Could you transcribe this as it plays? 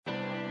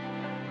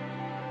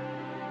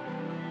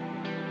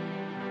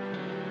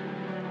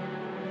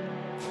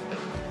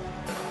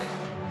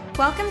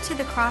Welcome to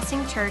the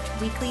Crossing Church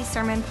Weekly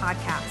Sermon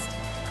Podcast.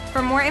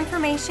 For more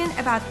information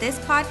about this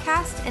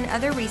podcast and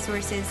other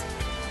resources,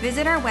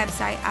 visit our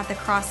website at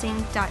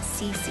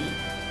thecrossing.cc.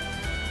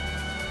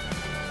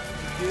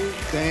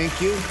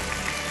 Thank you.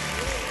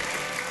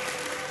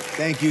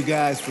 Thank you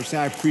guys for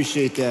saying, I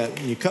appreciate that.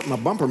 When you cut my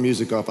bumper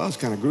music off, I was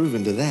kind of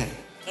grooving to that.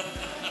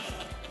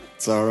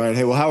 It's all right.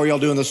 Hey, well, how are y'all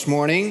doing this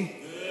morning?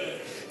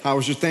 Good. How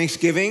was your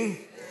Thanksgiving?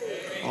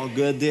 Good. All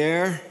good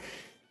there?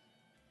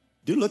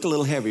 Do look a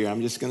little heavier,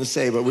 I'm just going to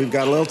say, but we've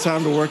got a little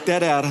time to work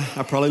that out.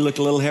 I probably look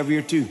a little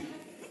heavier too.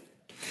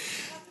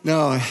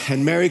 No,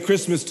 and Merry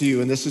Christmas to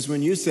you. And this is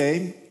when you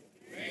say,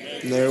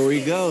 there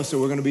we go. So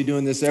we're going to be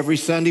doing this every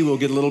Sunday. We'll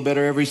get a little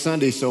better every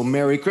Sunday. So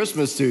Merry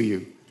Christmas to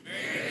you.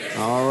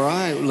 All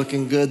right,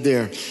 looking good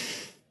there.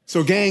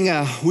 So gang,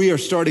 we are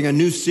starting a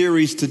new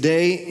series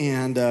today.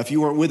 And if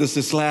you weren't with us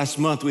this last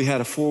month, we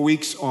had 4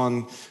 weeks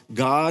on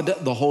God,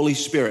 the Holy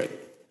Spirit.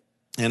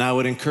 And I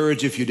would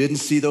encourage, if you didn't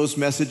see those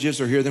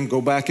messages or hear them, go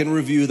back and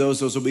review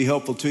those. Those will be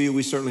helpful to you.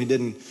 We certainly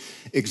didn't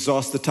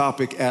exhaust the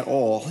topic at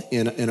all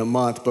in a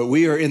month. But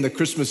we are in the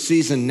Christmas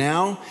season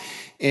now.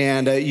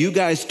 And you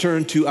guys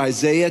turn to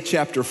Isaiah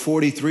chapter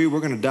 43. We're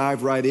going to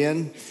dive right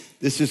in.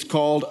 This is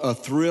called A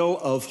Thrill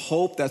of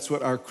Hope. That's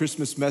what our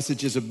Christmas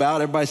message is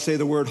about. Everybody say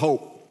the word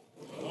hope.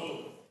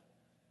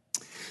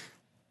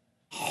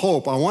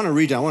 Hope. I want to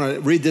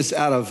read this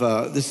out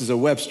of, this is a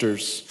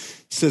Webster's.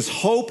 It says,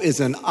 hope is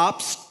an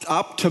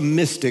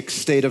optimistic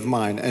state of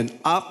mind, an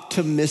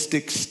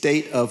optimistic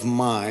state of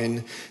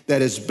mind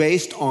that is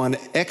based on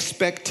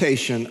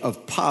expectation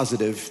of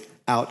positive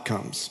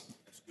outcomes.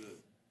 That's good.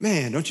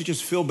 Man, don't you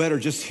just feel better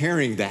just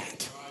hearing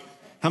that?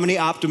 How many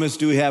optimists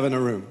do we have in the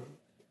room?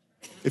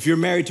 If you're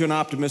married to an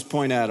optimist,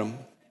 point at them.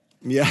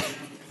 Yeah.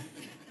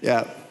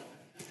 I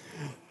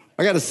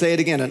got to say it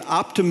again, an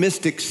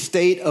optimistic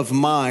state of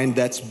mind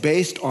that's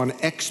based on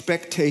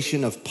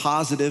expectation of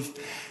positive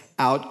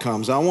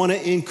outcomes. I want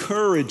to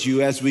encourage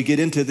you as we get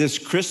into this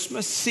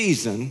Christmas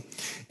season.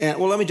 And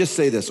well, let me just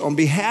say this. On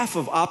behalf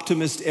of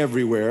optimists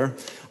everywhere,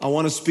 I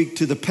want to speak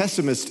to the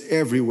pessimists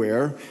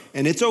everywhere.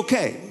 And it's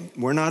okay.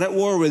 We're not at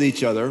war with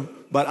each other,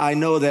 but I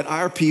know that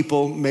our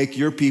people make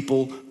your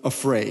people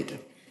afraid.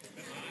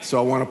 So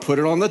I want to put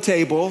it on the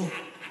table.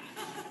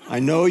 I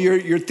know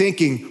you're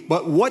thinking,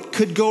 but what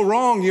could go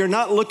wrong? You're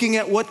not looking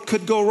at what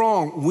could go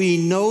wrong. We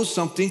know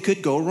something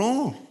could go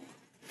wrong.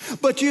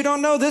 But you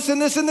don't know this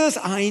and this and this.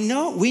 I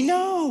know. We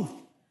know.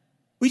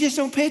 We just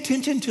don't pay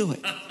attention to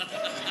it.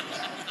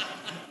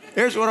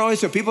 Here's what I always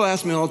say. People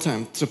ask me all the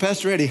time, so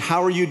Pastor Eddie,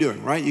 how are you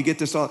doing, right? You get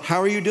this all.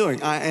 How are you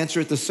doing? I answer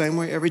it the same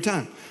way every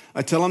time.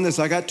 I tell them this.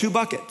 I got 2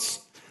 buckets.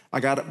 I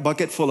got a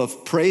bucket full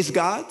of praise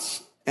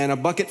gods and a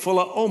bucket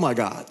full of oh my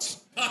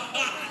gods.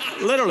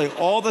 Literally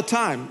all the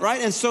time,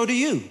 right? And so do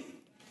you.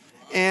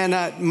 And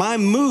my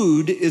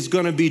mood is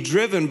going to be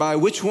driven by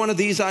which one of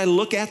these I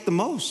look at the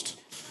most.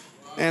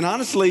 And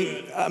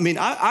honestly, I mean,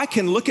 I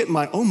can look at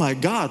my, oh my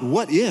God,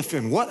 what if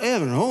and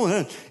whatever.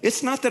 Oh,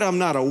 it's not that I'm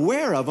not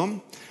aware of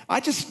them. I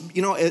just,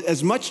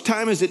 as much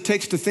time as it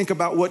takes to think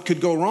about what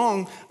could go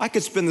wrong, I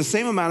could spend the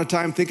same amount of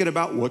time thinking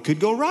about what could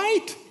go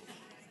right.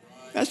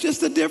 That's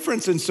just the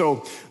difference. And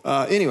so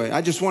anyway,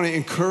 I just want to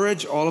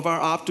encourage all of our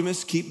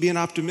optimists, keep being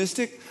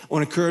optimistic. I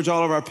want to encourage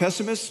all of our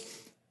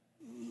pessimists.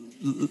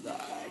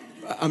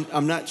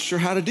 I'm not sure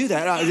how to do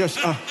that. I just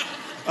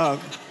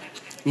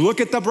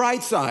look at the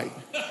bright side.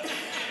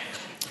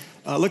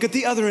 Look at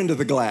the other end of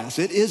the glass.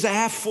 It is a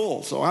half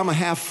full. So I'm a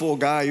half full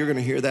guy. You're going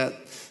to hear that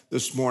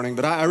this morning.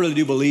 But I really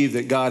do believe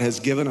that God has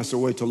given us a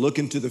way to look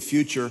into the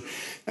future.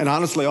 And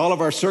honestly, all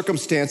of our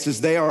circumstances,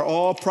 they are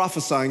all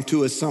prophesying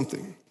to us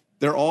something.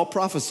 They're all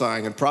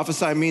prophesying. And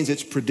prophesying means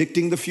it's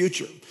predicting the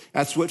future.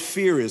 That's what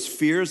fear is.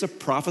 Fear is a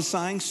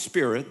prophesying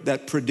spirit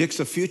that predicts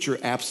a future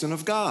absent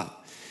of God.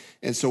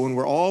 And so when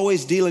we're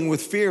always dealing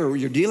with fear,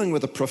 you're dealing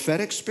with a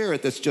prophetic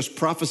spirit that's just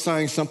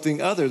prophesying something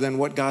other than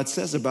what God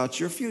says about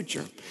your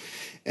future.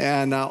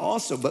 And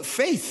but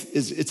faith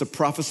it's a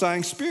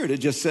prophesying spirit. It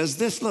just says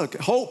this, look,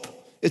 hope,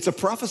 it's a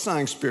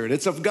prophesying spirit.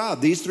 It's of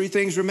God. These 3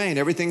 things remain.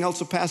 Everything else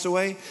will pass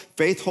away.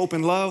 Faith, hope,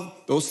 and love,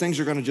 those things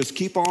are going to just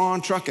keep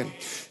on trucking.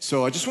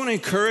 So I just want to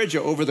encourage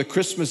you over the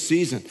Christmas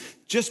season.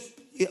 Just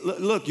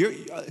look,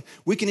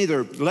 we can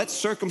either let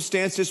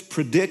circumstances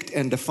predict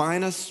and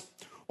define us,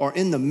 or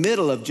in the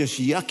middle of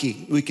just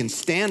yucky, we can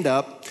stand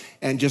up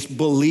and just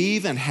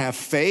believe and have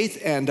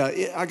faith. And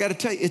I got to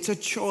tell you, it's a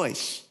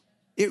choice.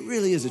 It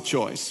really is a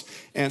choice.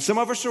 And some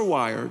of us are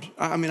wired.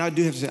 I mean, I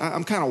do have to say,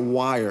 I'm kind of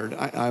wired.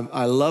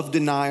 I love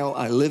denial.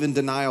 I live in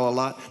denial a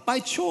lot by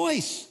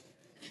choice.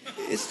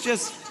 It's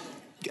just,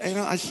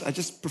 I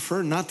just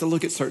prefer not to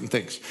look at certain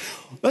things.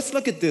 Let's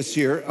look at this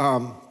here.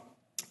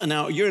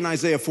 Now, you're in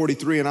Isaiah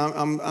 43, and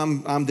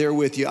I'm there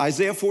with you.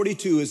 Isaiah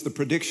 42 is the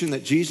prediction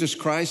that Jesus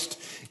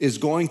Christ is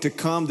going to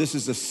come. This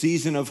is a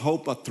season of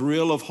hope, a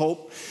thrill of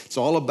hope. It's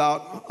all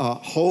about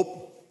hope.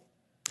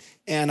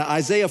 And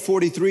Isaiah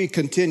 43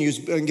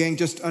 continues, again,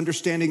 just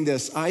understanding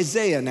this.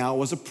 Isaiah now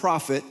was a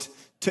prophet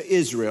to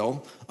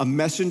Israel, a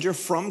messenger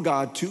from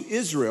God to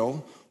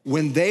Israel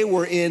when they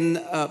were in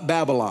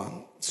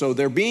Babylon. So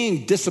they're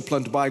being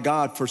disciplined by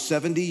God for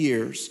 70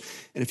 years.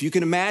 And if you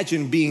can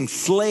imagine being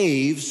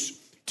slaves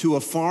to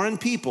a foreign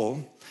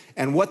people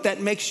and what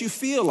that makes you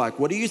feel like,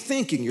 what are you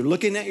thinking? You're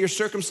looking at your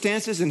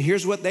circumstances, and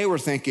here's what they were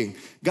thinking.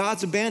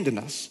 God's abandoned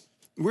us.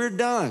 We're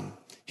done.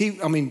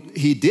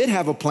 He did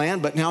have a plan,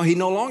 but now he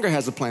no longer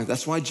has a plan.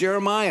 That's why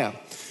Jeremiah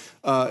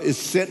is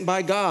sent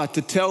by God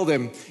to tell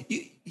them.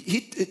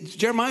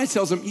 Jeremiah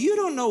tells them, you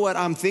don't know what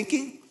I'm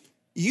thinking.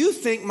 You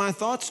think my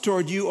thoughts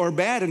toward you are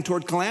bad and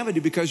toward calamity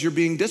because you're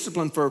being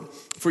disciplined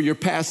for your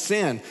past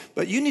sin.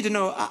 But you need to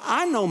know,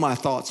 I know my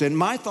thoughts, and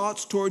my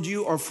thoughts toward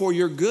you are for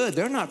your good.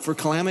 They're not for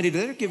calamity.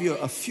 They'll give you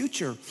a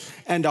future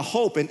and a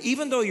hope. And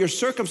even though your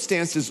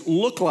circumstances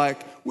look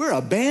like we're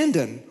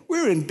abandoned,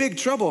 we're in big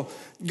trouble,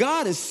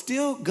 God is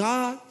still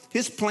God.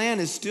 His plan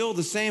is still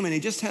the same, and he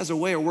just has a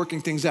way of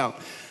working things out.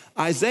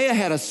 Isaiah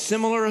had a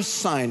similar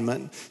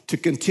assignment to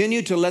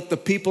continue to let the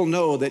people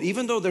know that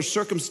even though their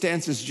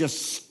circumstances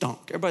just stunk,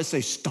 everybody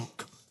say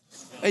stunk.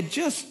 It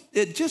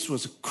just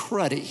was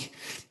cruddy.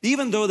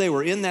 Even though they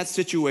were in that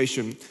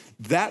situation,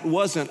 that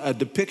wasn't a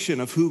depiction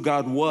of who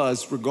God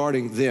was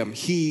regarding them.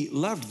 He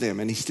loved them,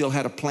 and he still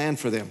had a plan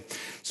for them.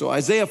 So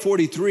Isaiah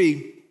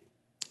 43,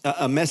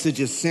 a message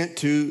is sent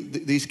to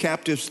these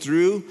captives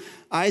through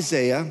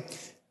Isaiah.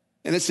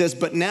 And it says,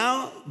 but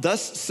now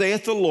thus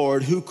saith the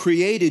Lord who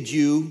created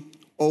you,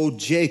 O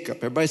Jacob.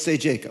 Everybody say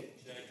Jacob.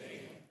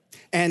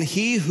 And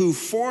he who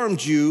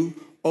formed you,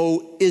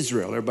 O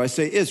Israel. Everybody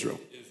say Israel.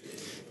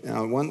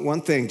 Now,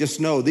 one thing, just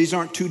know these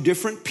aren't two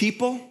different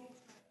people.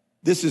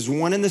 This is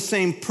one and the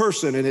same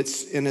person, and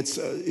it's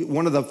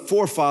one of the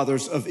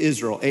forefathers of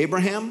Israel,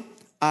 Abraham,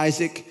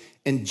 Isaac,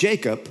 and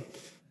Jacob.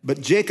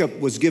 But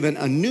Jacob was given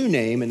a new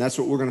name, and that's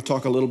what we're going to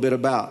talk a little bit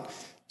about.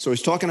 So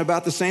he's talking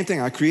about the same thing.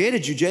 I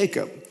created you,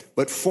 Jacob,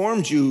 but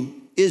formed you,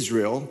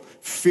 Israel.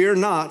 Fear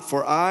not,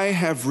 for I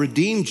have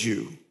redeemed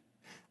you.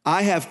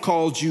 I have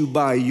called you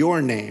by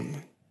your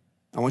name.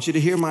 I want you to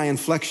hear my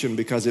inflection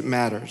because it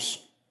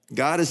matters.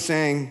 God is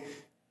saying,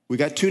 we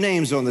got two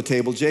names on the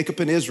table, Jacob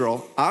and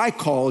Israel. I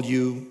called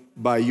you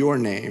by your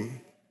name.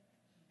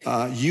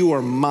 You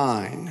are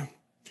mine.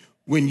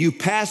 When you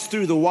pass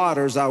through the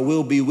waters, I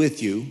will be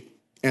with you.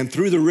 And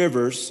through the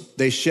rivers,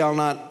 they shall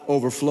not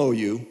overflow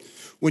you.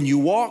 When you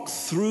walk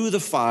through the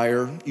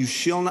fire, you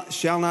shall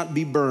not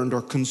be burned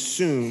or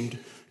consumed,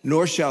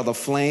 nor shall the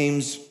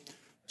flames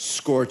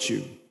scorch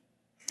you.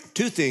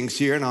 Two things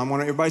here, and I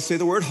want everybody to say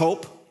the word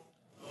hope.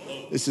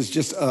 This is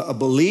just a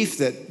belief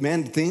that,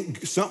 man,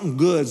 something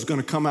good is going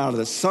to come out of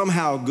this.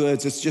 Somehow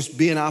good. It's just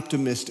being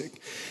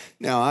optimistic.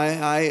 Now,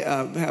 I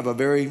have a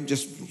very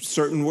just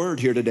certain word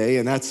here today,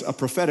 and that's a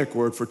prophetic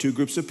word for two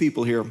groups of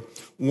people here.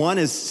 One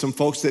is some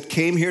folks that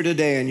came here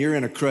today, and you're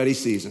in a cruddy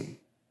season.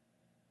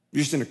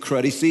 You're just in a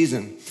cruddy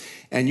season.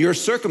 And your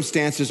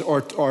circumstances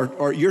are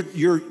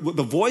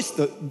the voice,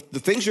 the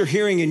things you're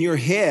hearing in your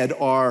head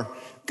are,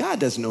 God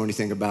doesn't know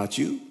anything about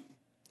you.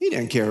 He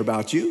doesn't care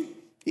about you.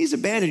 He's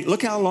abandoned you.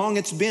 Look how long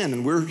it's been.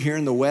 And we're here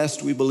in the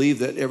West. We believe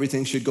that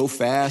everything should go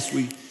fast.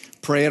 We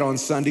pray it on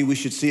Sunday. We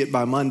should see it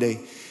by Monday.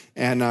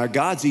 And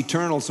God's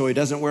eternal, so he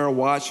doesn't wear a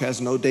watch,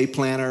 has no day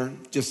planner.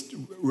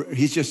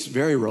 He's just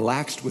very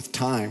relaxed with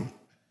time,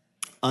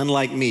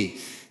 unlike me.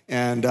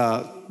 And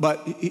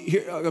but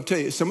here, I'll tell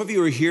you, some of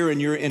you are here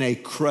and you're in a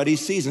cruddy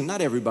season.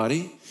 Not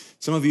everybody.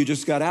 Some of you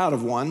just got out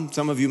of one.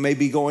 Some of you may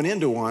be going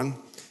into one.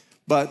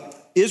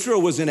 But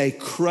Israel was in a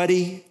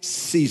cruddy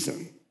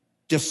season,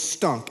 just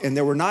stunk. And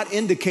there were not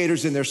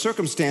indicators in their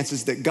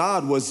circumstances that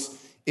God was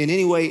in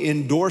any way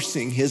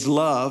endorsing his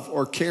love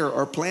or care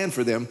or plan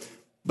for them.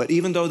 But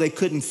even though they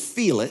couldn't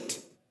feel it,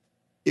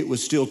 it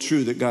was still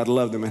true that God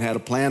loved them and had a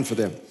plan for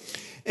them.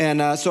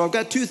 And so I've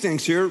got two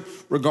things here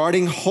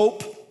regarding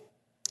hope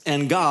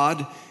and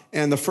God.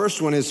 And the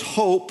first one is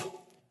hope,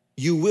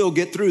 you will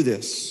get through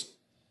this.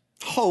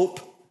 Hope,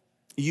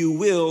 you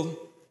will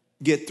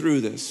get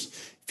through this.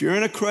 If you're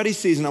in a cruddy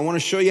season, I want to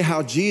show you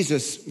how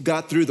Jesus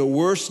got through the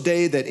worst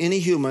day that any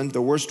human,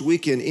 the worst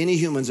weekend any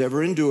human's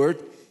ever endured.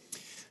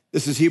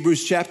 This is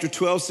Hebrews chapter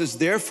 12 says,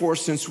 therefore,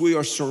 since we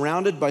are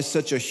surrounded by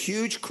such a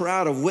huge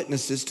crowd of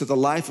witnesses to the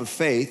life of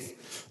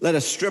faith, let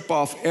us strip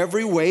off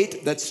every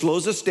weight that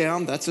slows us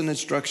down. That's an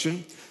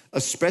instruction.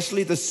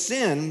 Especially the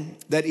sin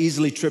that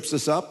easily trips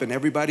us up. And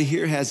everybody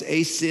here has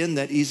a sin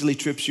that easily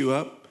trips you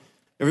up.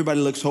 Everybody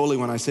looks holy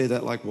when I say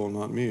that, like, well,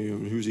 not me.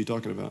 Who's he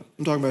talking about?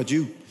 I'm talking about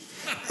you.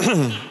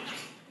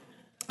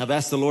 I've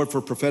asked the Lord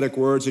for prophetic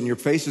words, and your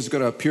face is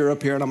going to appear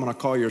up here, and I'm going to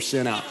call your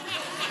sin out.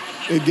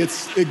 It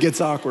gets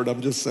awkward,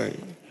 I'm just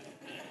saying.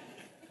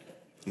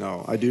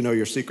 No, I do know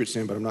your secret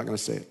sin, but I'm not going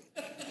to say it.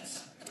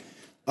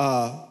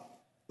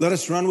 Let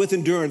us run with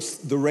endurance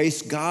the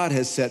race God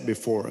has set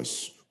before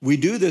us. We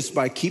do this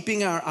by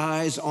keeping our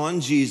eyes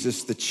on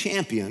Jesus, the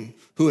champion,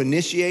 who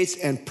initiates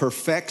and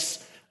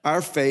perfects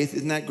our faith.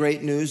 Isn't that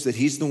great news that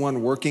he's the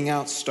one working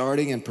out,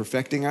 starting, and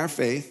perfecting our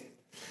faith?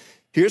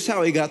 Here's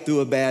how he got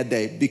through a bad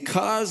day.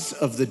 Because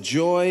of the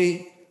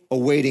joy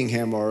awaiting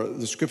him, or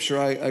the scripture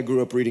I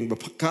grew up reading,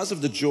 because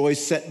of the joy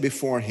set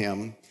before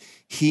him,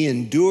 He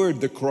endured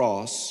the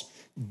cross,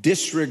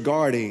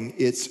 disregarding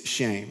its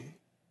shame.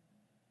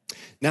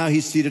 Now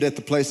he's seated at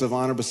the place of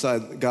honor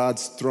beside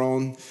God's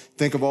throne.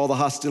 Think of all the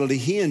hostility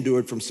he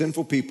endured from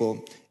sinful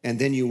people, and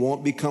then you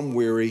won't become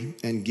weary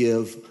and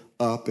give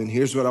up. And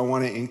here's what I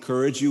want to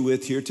encourage you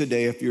with here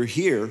today. If you're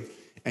here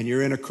and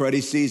you're in a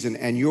cruddy season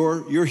and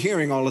you're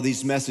hearing all of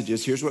these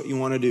messages, here's what you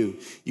want to do.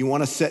 You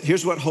want to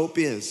here's what hope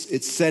is.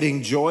 It's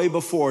setting joy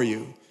before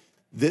you.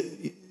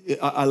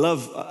 I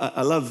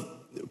love,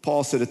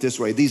 Paul said it this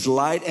way, these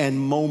light and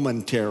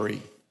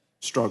momentary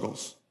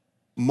struggles.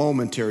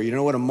 Momentary. You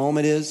know what a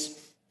moment is?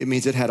 It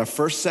means it had a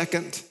first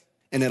second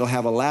and it'll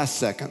have a last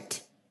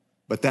second,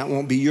 but that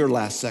won't be your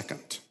last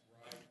second.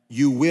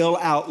 You will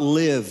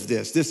outlive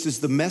this. This is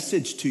the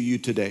message to you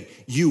today.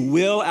 You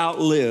will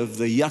outlive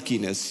the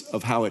yuckiness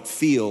of how it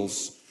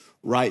feels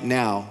right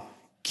now.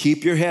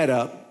 Keep your head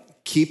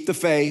up, keep the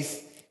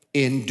faith,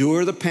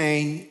 endure the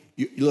pain.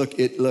 Look,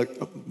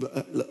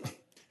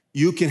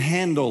 you can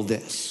handle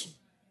this.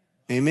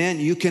 Amen.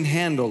 You can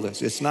handle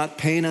this. It's not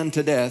pain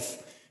unto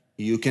death.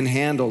 You can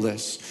handle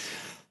this.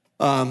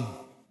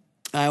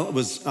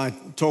 I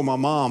told my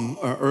mom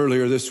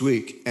earlier this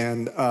week,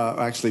 and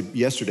actually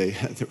yesterday,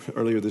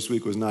 earlier this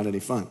week was not any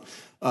fun.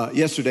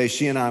 Yesterday,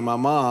 she and my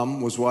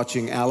mom was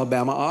watching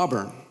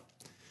Alabama-Auburn.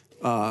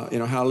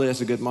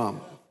 That's a good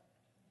mom.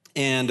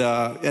 And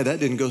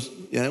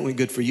that went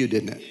good for you,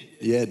 didn't it?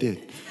 Yeah, it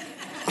did.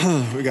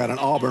 We got an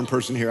Auburn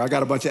person here. I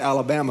got a bunch of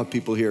Alabama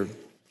people here,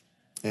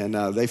 and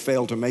they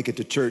failed to make it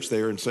to church.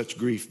 They are in such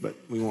grief, but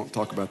we won't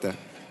talk about that.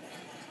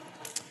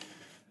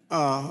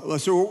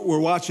 So we're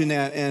watching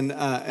that, and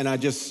I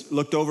just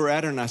looked over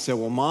at her and I said,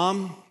 well,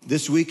 Mom,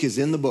 this week is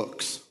in the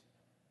books.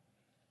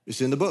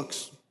 It's in the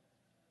books.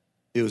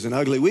 It was an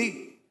ugly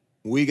week.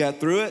 We got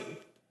through it,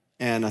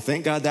 and I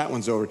thank God that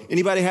one's over.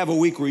 Anybody have a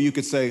week where you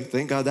could say,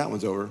 thank God that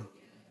one's over,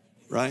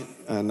 right?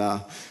 And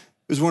it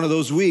was one of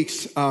those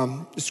weeks.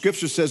 The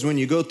scripture says when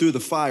you go through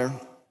the fire,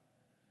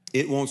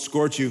 it won't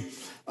scorch you.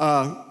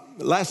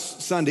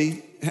 Last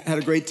Sunday, had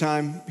a great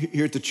time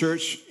here at the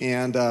church,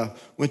 and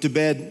went to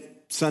bed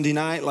Sunday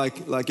night,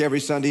 like every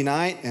Sunday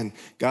night, and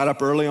got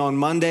up early on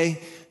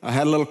Monday. I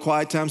had a little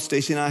quiet time.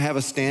 Stacy and I have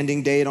a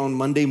standing date on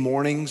Monday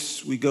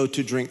mornings. We go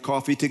to drink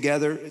coffee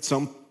together at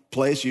some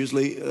place,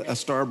 usually a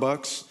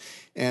Starbucks,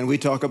 and we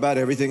talk about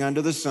everything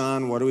under the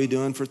sun. What are we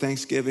doing for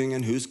Thanksgiving,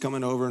 and who's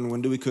coming over, and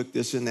when do we cook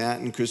this and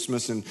that, and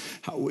Christmas, and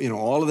how,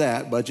 all of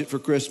that, budget for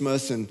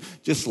Christmas, and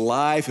just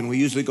life. And we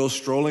usually go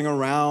strolling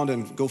around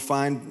and go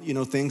find,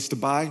 things to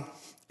buy.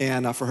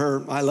 And for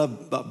her, I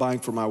love buying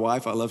for my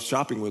wife. I love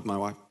shopping with my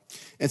wife.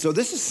 And so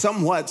this is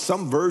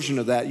some version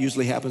of that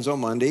usually happens on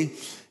Monday.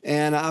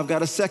 And I've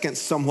got a second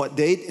somewhat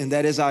date, and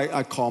that is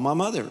I call my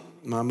mother.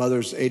 My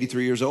mother's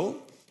 83 years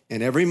old,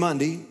 and every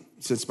Monday,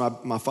 since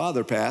my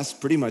father passed,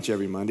 pretty much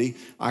every Monday,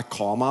 I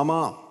call my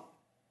mom.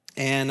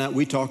 And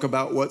we talk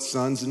about what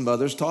sons and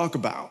mothers talk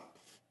about,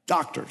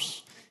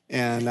 doctors.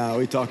 And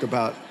we talk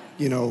about,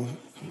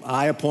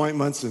 eye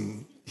appointments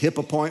and hip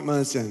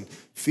appointments and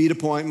feet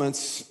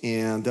appointments.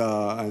 And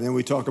then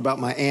we talk about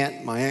my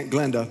Aunt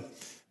Glenda,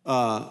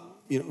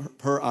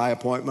 her eye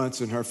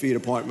appointments and her feet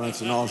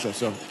appointments and all that stuff.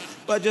 So,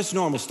 but just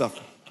normal stuff.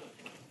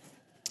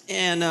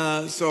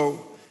 And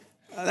so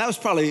that was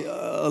probably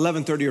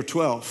 11:30 or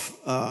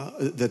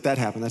 12 that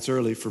happened. That's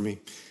early for me.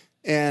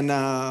 And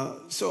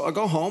so I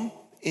go home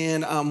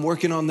and I'm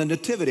working on the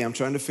nativity. I'm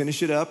trying to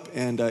finish it up,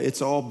 and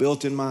it's all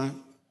built in my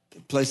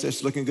place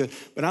that's looking good.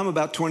 But I'm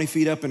about 20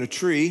 feet up in a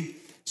tree,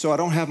 so I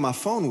don't have my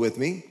phone with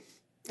me.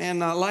 And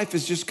life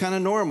is just kind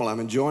of normal. I'm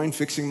enjoying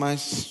fixing my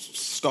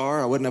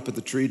star. I wasn't up at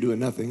the tree doing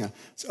nothing. I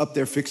was up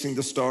there fixing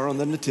the star on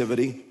the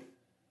nativity.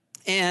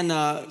 And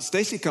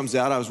Stacy comes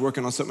out. I was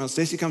working on something else.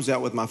 Stacy comes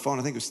out with my phone.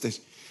 I think it was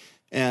Stacy.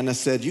 And I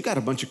said, you got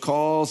a bunch of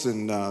calls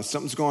and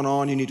something's going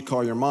on. You need to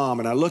call your mom.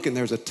 And I look, and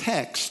there's a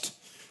text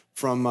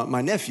from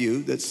my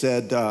nephew that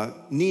said,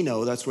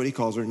 Nino, that's what he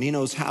calls her,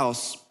 Nino's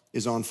house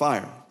is on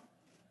fire.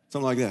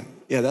 Something like that.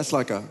 Yeah, that's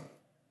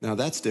now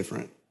that's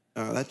different.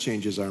 That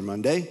changes our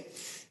Monday.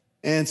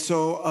 And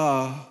so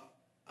I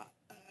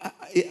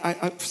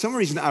for some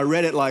reason, I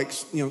read it like,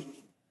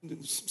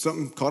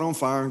 something caught on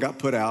fire and got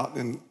put out.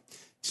 And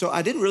so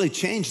I didn't really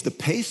change the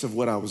pace of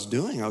what I was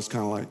doing. I was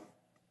kind of like,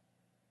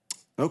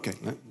 okay.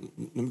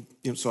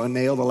 So I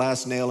nailed the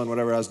last nail in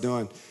whatever I was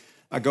doing.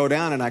 I go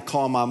down and I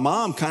call my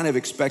mom, kind of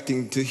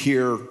expecting to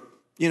hear,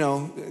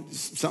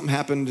 something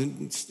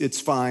happened, it's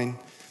fine.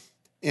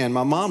 And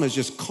my mom is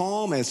just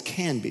calm as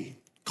can be,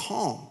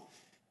 calm.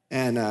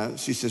 And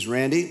she says,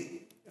 Randy,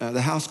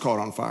 the house caught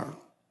on fire.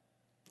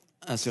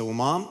 I said, well,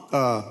 Mom,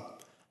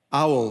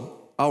 I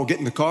will get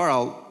in the car.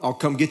 I'll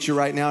come get you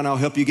right now, and I'll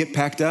help you get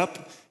packed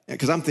up.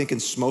 Because I'm thinking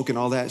smoke and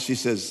all that. She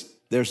says,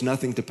 there's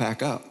nothing to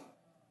pack up.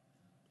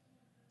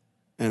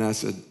 And I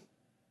said,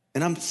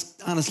 and I'm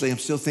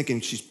still thinking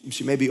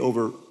she may be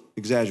over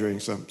exaggerating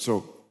some.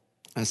 So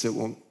I said,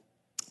 well,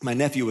 my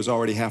nephew was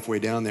already halfway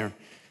down there.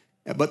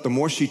 But the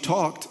more she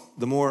talked,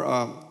 the more,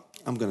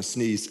 I'm going to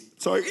sneeze.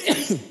 Sorry.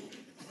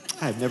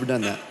 I've never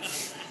done that.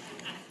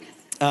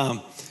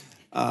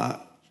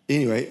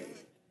 Anyway,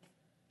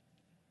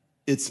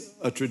 it's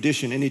a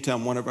tradition.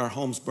 Anytime one of our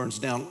homes burns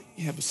down,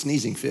 you have a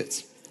sneezing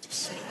fits.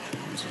 This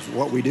is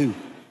what we do.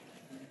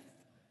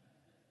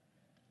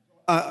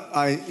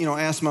 I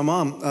asked my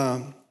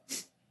mom,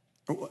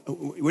 what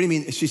do you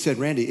mean? She said,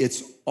 Randy,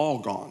 it's all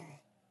gone.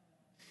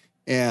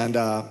 And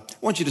I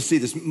want you to see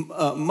this.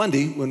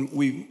 Monday, when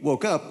we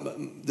woke up,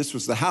 this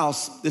was the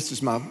house. This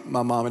is my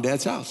mom and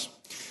dad's house.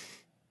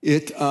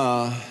 It,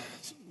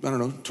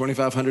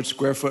 2,500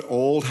 square foot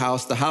old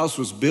house. The house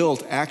was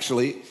built,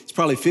 actually, it's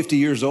probably 50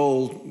 years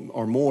old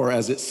or more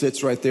as it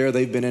sits right there.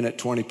 They've been in it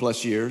 20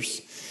 plus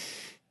years.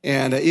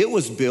 And it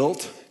was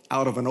built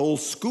out of an old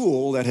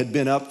school that had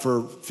been up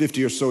for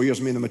 50 or so years.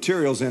 I mean, the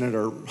materials in it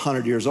are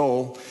 100 years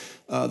old.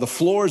 The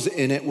floors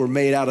in it were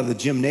made out of the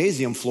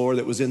gymnasium floor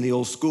that was in the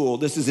old school.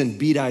 This is in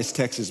Bedice,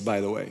 Texas,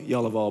 by the way.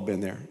 Y'all have all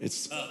been there.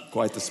 It's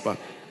quite the spot.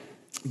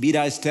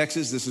 Bedice,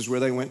 Texas, this is where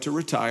they went to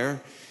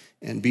retire.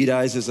 And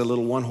Bedice is a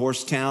little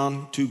one-horse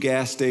town, 2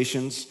 gas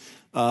stations.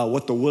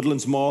 What the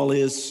Woodlands Mall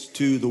is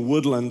to the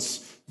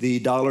Woodlands, the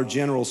Dollar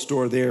General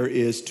store there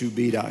is to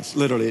Bedice.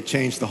 Literally, it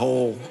changed the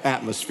whole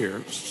atmosphere.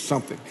 It was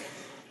something.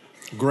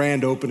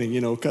 Grand opening,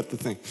 cut the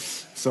thing.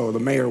 So the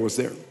mayor was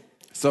there.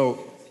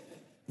 So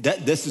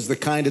this is the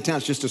kind of town.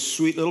 It's just a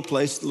sweet little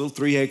place, little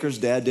 3 acres.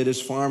 Dad did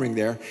his farming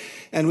there.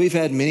 And we've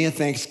had many a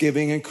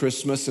Thanksgiving and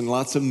Christmas and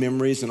lots of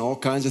memories and all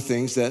kinds of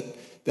things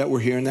that were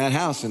here in that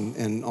house.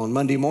 And on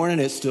Monday morning,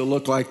 it still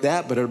looked like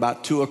that, but at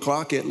about 2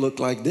 o'clock, it looked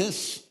like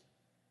this.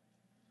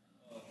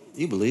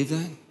 You believe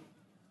that?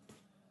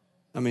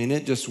 I mean,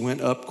 it just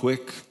went up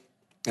quick.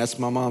 That's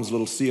my mom's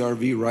little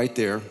CRV right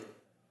there.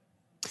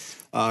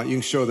 You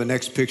can show the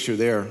next picture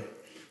there.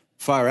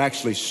 Fire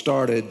actually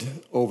started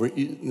over,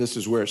 this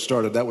is where it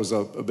started. That was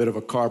a bit of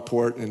a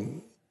carport,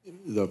 and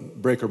the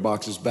breaker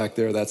box is back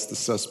there. That's the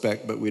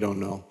suspect, but we don't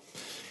know.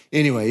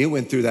 Anyway, it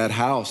went through that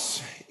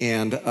house,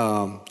 and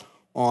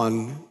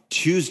on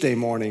Tuesday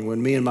morning,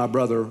 when me and my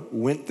brother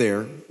went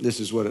there, this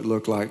is what it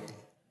looked like.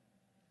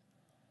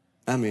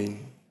 I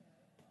mean,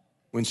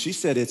 when she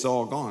said it's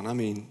all gone, I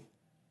mean,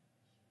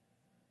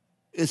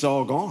 it's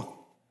all gone.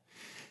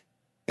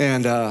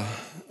 And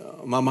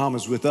my mom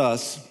was with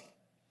us,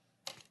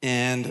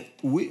 and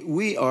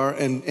we are,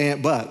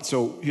 but,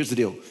 so here's the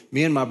deal.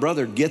 Me and my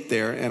brother get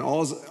there, and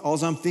all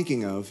I'm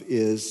thinking of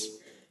is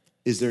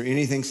there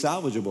anything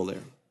salvageable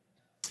there?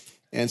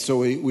 And so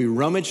we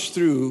rummaged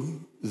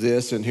through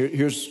this, and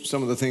here's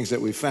some of the things that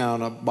we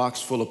found, a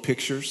box full of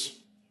pictures.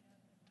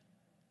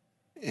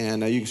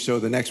 And you can show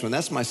the next one.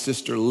 That's my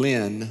sister,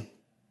 Lynn.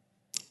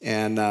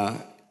 And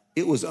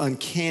it was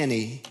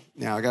uncanny.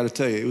 Now, I got to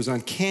tell you, it was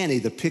uncanny,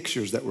 the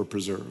pictures that were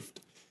preserved.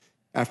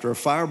 After a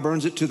fire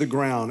burns it to the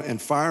ground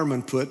and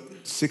firemen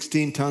put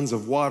 16 tons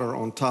of water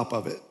on top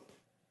of it,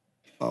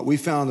 we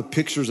found the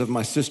pictures of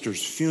my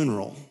sister's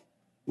funeral,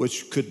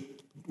 which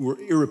were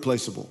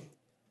irreplaceable.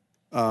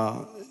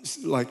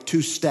 Like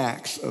 2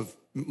 stacks of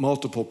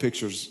multiple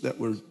pictures that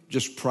were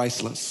just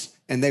priceless,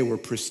 and they were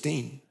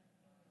pristine.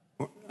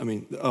 I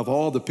mean, of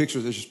all the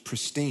pictures, they're just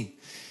pristine.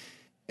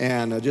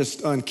 And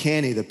just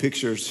uncanny, the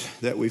pictures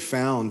that we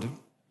found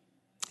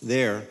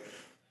there.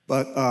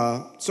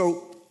 But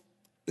so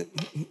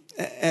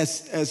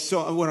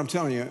what I'm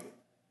telling you,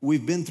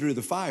 we've been through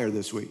the fire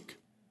this week.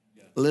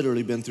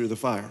 Literally been through the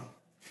fire.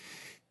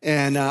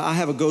 And I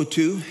have a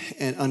go-to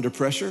and under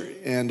pressure,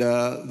 and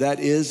that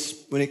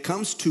is when it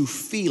comes to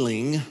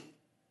feeling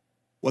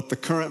what the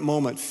current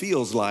moment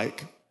feels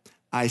like,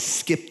 I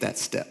skip that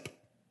step.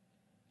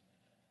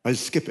 I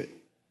just skip it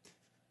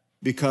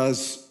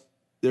because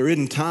there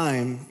isn't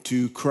time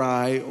to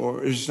cry,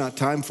 or there's just not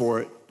time for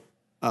it.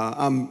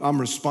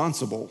 I'm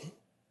responsible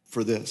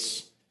for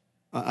this.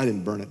 I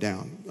didn't burn it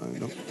down.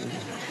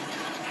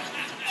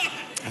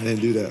 I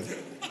didn't do that.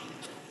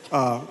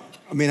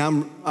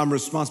 I'm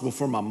responsible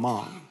for my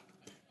mom.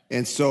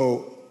 And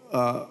so,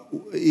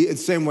 the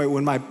same way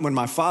when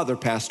my father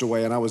passed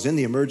away and I was in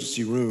the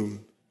emergency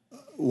room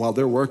while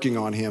they're working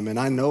on him, and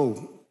I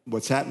know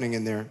what's happening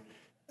in there,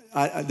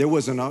 there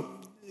wasn't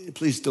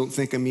please don't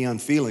think of me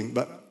unfeeling,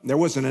 but there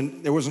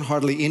wasn't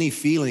hardly any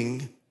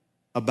feeling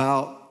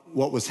about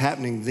what was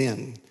happening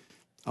then.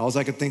 All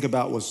I could think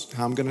about was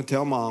how I'm going to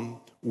tell Mom,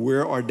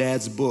 where are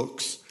Dad's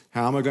books?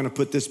 How am I going to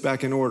put this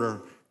back in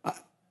order?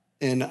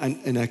 And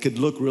I could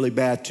look really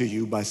bad to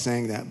you by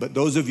saying that. But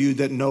those of you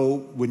that know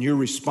when you're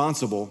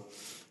responsible,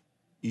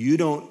 you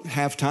don't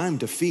have time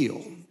to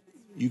feel.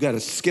 You got to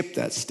skip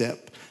that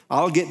step.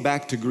 I'll get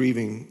back to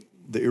grieving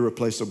the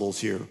irreplaceables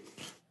here.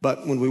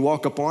 But when we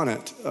walk up on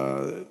it,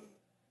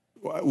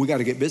 we got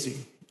to get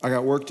busy. I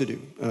got work to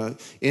do.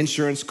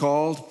 Insurance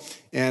called.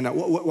 And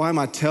why am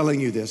I telling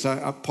you this?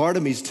 Part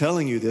of me is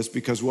telling you this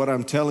because what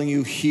I'm telling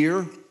you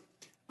here,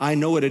 I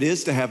know what it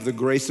is to have the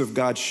grace of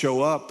God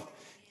show up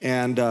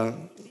and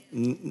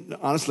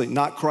honestly,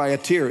 not cry a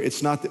tear.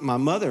 It's not that my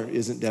mother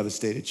isn't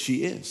devastated.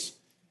 She is.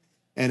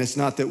 And it's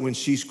not that when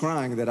she's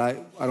crying that I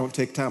don't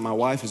take time. My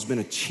wife has been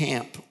a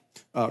champ,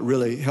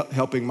 really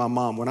helping my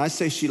mom. When I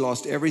say she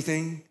lost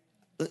everything,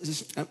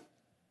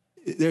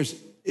 there's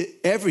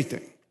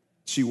everything.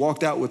 She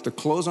walked out with the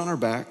clothes on her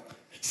back,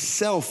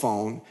 cell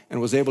phone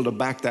and was able to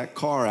back that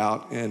car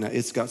out, and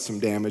it's got some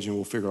damage, and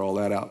we'll figure all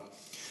that out.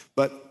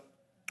 But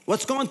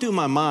what's going through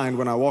my mind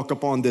when I walk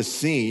up on this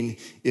scene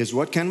is,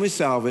 what can we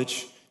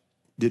salvage?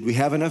 Did we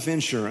have enough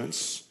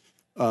insurance?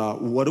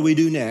 What do we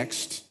do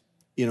next?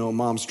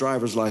 Mom's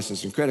driver's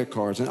license and credit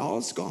cards, and all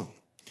it's gone.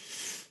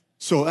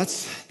 So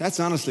that's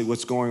honestly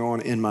what's going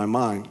on in my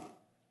mind.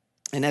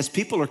 And as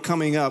people are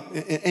coming up,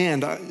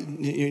 and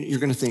you're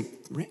going to think,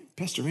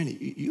 Pastor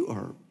Randy,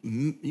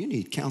 you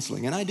need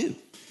counseling, and I do.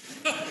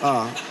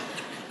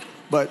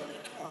 But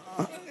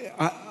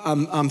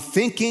I'm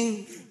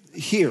thinking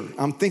here.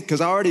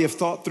 Because I already have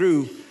thought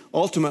through.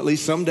 Ultimately,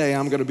 someday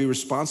I'm going to be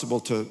responsible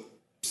to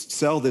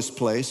sell this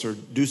place or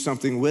do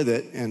something with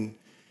it. And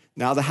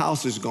now the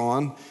house is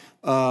gone.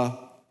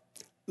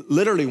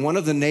 Literally, one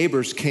of the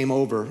neighbors came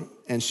over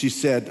and she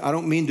said, I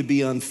don't mean to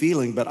be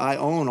unfeeling, but I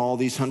own all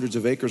these hundreds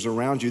of acres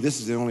around you. This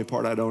is the only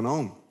part I don't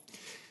own.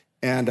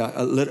 And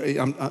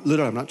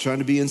I'm not trying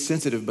to be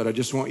insensitive, but I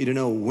just want you to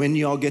know, when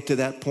y'all get to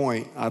that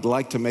point, I'd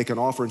like to make an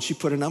offer. And she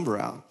put a number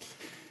out.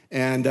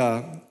 And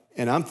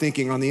I'm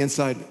thinking on the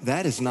inside,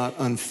 that is not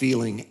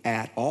unfeeling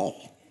at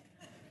all.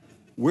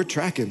 We're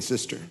tracking,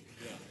 sister.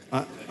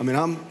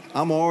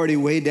 I'm already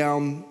way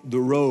down the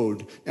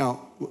road. Now,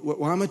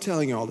 why am I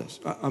telling you all this?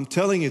 I'm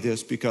telling you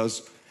this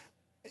because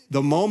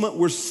the moment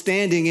we're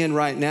standing in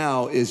right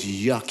now is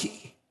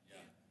yucky.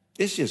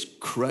 It's just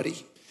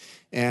cruddy.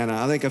 And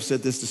I think I've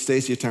said this to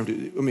Stacy a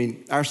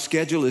time. Our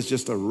schedule is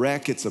just a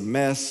wreck. It's a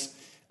mess.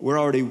 We're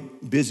already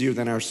busier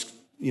than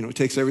it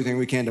takes everything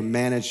we can to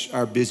manage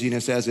our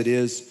busyness as it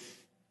is.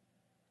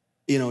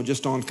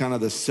 Just on kind of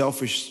the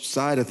selfish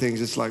side of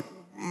things, it's like,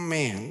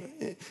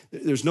 man,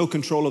 there's no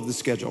control of the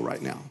schedule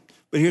right now.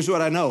 But here's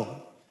what I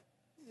know.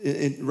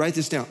 Write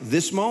this down.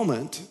 This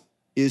moment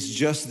is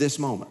just this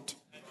moment.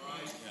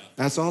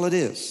 That's all it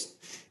is.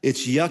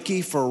 It's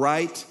yucky for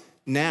right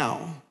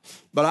now.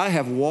 But I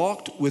have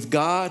walked with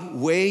God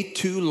way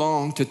too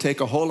long to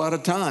take a whole lot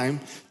of time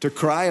to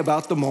cry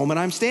about the moment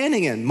I'm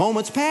standing in.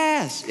 Moments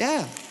pass.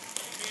 Yeah.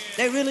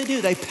 They really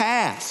do. They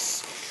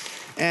pass.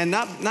 And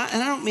and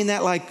I don't mean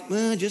that like,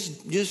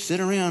 just sit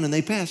around and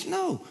they pass.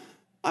 No.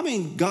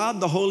 God,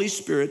 the Holy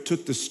Spirit,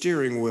 took the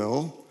steering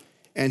wheel,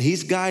 and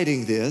he's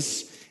guiding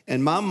this,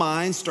 and my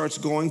mind starts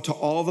going to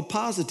all the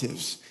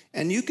positives.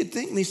 And you could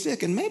think me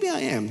sick, and maybe I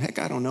am. Heck,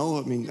 I don't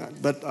know.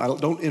 But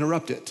don't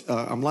interrupt it.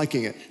 I'm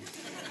liking it.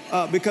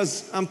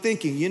 Because I'm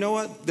thinking, you know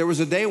what? There was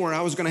a day where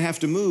I was going to have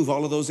to move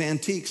all of those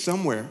antiques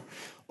somewhere.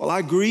 Well,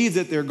 I grieve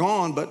that they're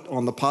gone, but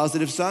on the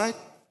positive side,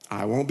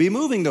 I won't be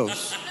moving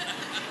those.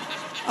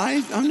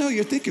 I know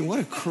you're thinking, what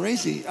a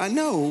crazy. I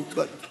know,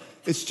 but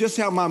it's just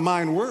how my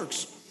mind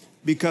works.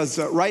 Because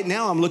right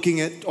now I'm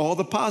looking at all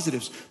the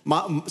positives.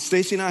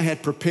 Stacy and I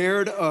had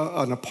prepared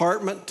an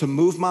apartment to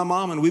move my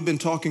mom, and we've been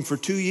talking for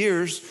 2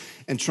 years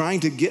and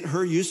trying to get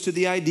her used to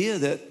the idea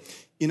that,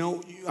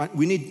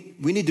 we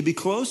need to be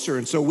closer.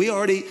 And so we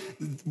already,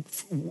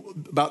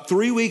 about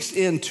 3 weeks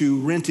into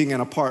renting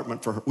an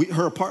apartment for her.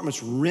 Her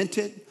apartment's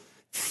rented,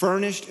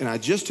 furnished, and I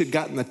just had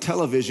gotten the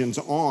televisions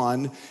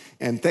on,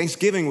 and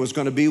Thanksgiving was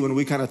going to be when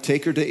we kind of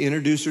take her to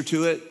introduce her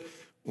to it.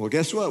 Well,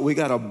 guess what? We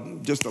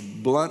got just a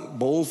blunt,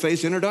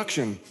 bold-faced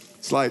introduction.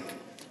 It's like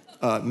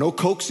no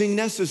coaxing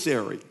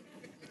necessary.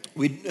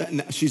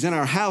 She's in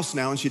our house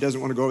now, and she doesn't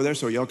want to go over there,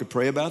 so y'all could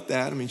pray about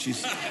that.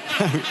 She's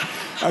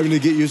having to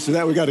get used to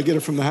that. We got to get her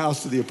from the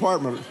house to the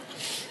apartment,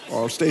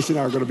 or Stacy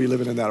and I are going to be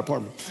living in that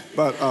apartment.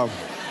 But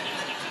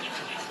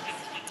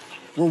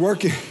we're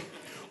working.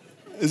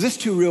 Is this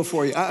too real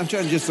for you? I'm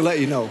trying just to let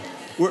you know.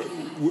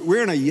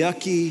 We're in a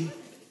yucky.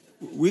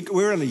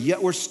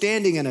 We're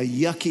standing in a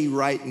yucky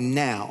right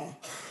now.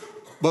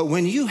 But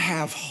when you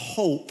have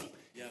hope,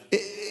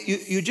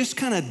 you just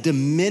kind of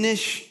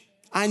diminish.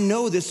 I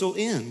know this will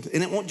end.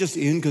 And it won't just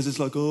end because it's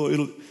like,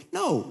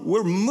 no,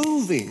 we're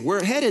moving.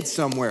 We're headed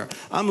somewhere.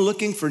 I'm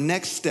looking for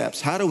next steps.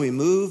 How do we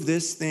move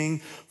this thing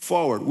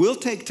forward? We'll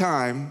take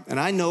time. And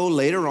I know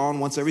later on,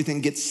 once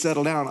everything gets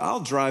settled down, I'll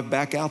drive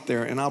back out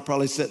there and I'll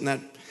probably sit in that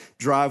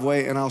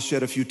driveway and I'll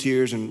shed a few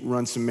tears and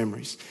run some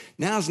memories.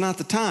 Now's not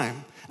the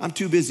time. I'm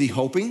too busy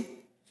hoping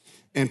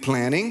and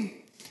planning.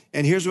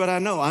 And here's what I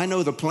know. I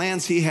know the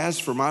plans he has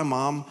for my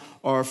mom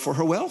are for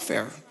her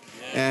welfare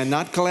and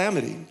not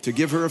calamity, to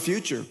give her a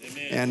future.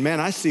 Amen. And man,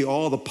 I see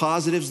all the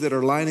positives that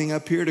are lining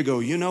up here to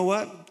go, you know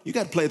what? You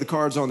got to play the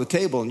cards on the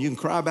table, and you can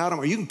cry about them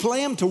or you can play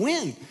them to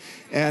win.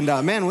 And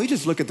man, we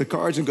just look at the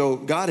cards and go,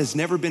 God has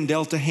never been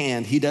dealt a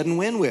hand he doesn't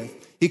win with.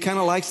 He kind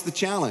of likes the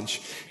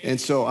challenge.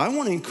 And so I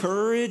want to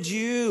encourage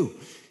you.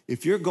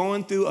 If you're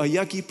going through a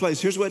yucky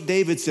place, here's what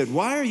David said.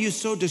 Why are you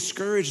so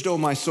discouraged, O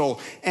my soul?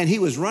 And he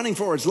was running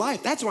for his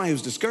life. That's why he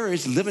was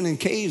discouraged, living in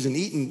caves and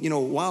eating,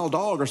 wild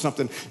dog or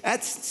something.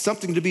 That's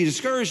something to be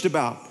discouraged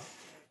about.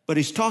 But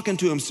he's talking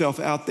to himself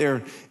out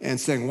there and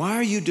saying, why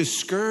are you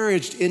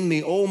discouraged in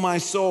me, O my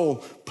soul?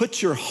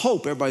 Put your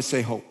hope, everybody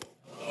say hope.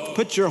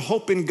 Put your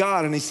hope in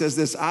God. And he says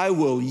this, I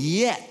will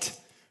yet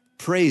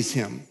praise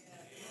him.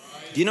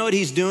 Do you know what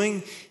he's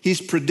doing? He's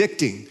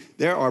predicting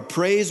There are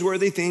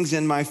praiseworthy things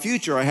in my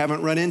future. I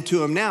haven't run into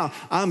them now.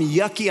 I'm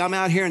yucky. I'm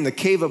out here in the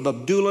cave of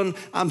Adullam.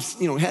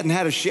 Hadn't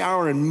had a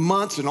shower in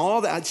months and all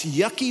that. It's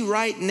yucky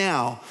right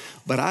now,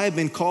 but I've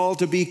been called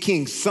to be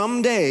king.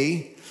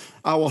 Someday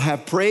I will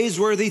have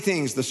praiseworthy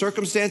things. The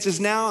circumstances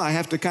now, I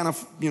have to kind of,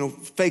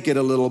 fake it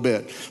a little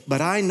bit.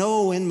 But I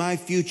know in my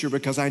future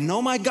because I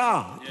know my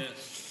God.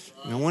 Yes.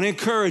 And I want to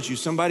encourage you,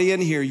 somebody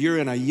in here, you're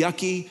in a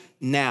yucky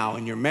now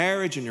in your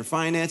marriage, in your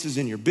finances,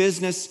 in your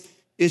business.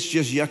 It's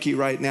just yucky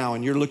right now,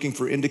 and you're looking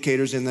for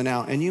indicators in the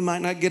now. And you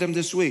might not get them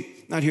this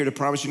week. Not here to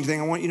promise you anything.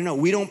 I want you to know,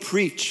 we don't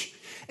preach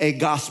a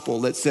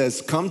gospel that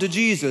says, come to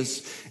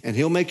Jesus, and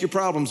he'll make your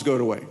problems go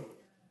away.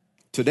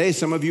 Today,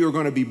 some of you are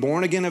going to be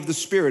born again of the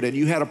Spirit, and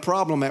you had a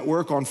problem at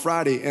work on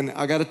Friday, and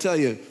I got to tell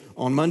you,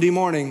 on Monday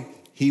morning,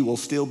 he will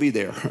still be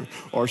there,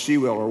 or she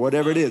will, or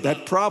whatever it is.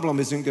 That problem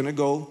isn't going to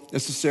go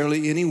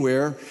necessarily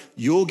anywhere.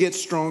 You'll get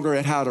stronger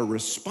at how to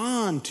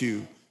respond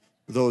to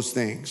those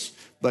things.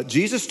 But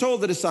Jesus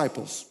told the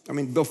disciples,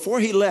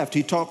 before he left,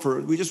 we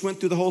just went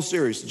through the whole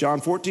series,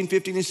 John 14,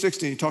 15, and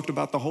 16, he talked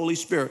about the Holy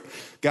Spirit.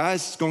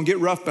 Guys, it's going to get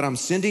rough, but I'm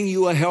sending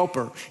you a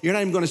helper. You're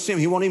not even going to see him.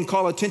 He won't even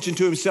call attention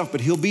to himself,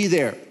 but he'll be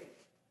there.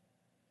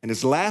 And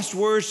his last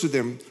words to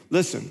them,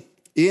 listen,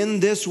 in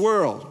this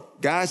world,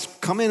 guys,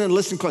 come in and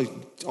listen close.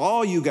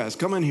 All you guys,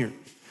 come in here.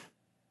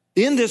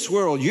 In this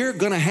world, you're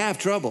going to have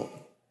trouble.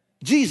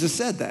 Jesus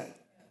said that.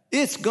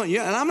 And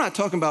I'm not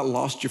talking about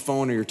lost your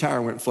phone or your tire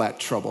went flat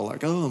trouble,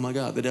 like, oh my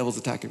God, the devil's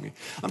attacking me.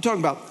 I'm talking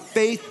about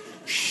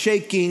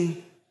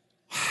faith-shaking.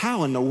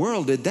 How in the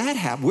world did that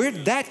happen? Where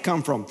did that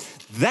come from?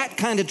 That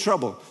kind of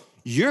trouble.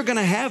 You're going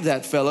to have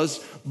that,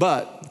 fellas,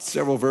 but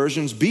several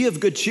versions, be of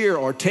good cheer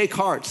or take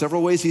heart.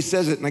 Several ways he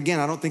says it. And again,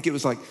 I don't think it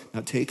was like,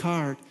 now take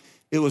heart.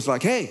 It was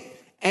like, hey,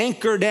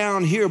 anchor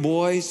down here,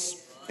 boys.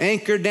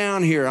 Anchor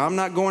down here. I'm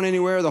not going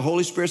anywhere. The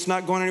Holy Spirit's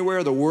not going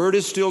anywhere. The word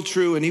is still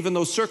true. And even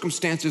though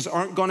circumstances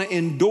aren't going to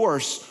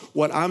endorse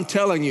what I'm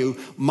telling you,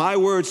 my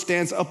word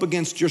stands up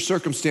against your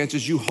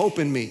circumstances. You hope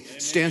in me. Amen.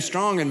 Stand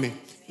strong in me.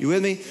 You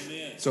with me?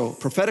 Amen. So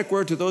prophetic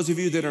word to those of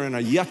you that are in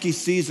a yucky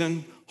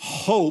season,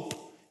 hope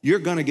you're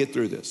going to get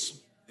through this.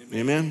 Amen.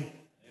 Amen?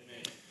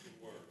 Amen.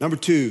 Number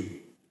 2,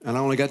 and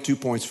I only got 2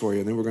 points for you,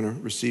 and then we're going to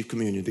receive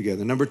communion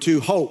together. Number 2,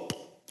 hope.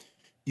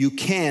 You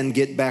can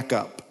get back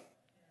up.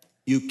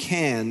 You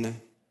can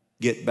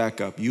get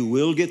back up. You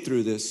will get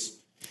through this,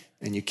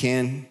 and you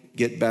can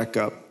get back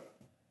up.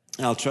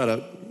 I'll try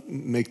to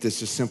make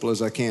this as simple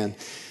as I can.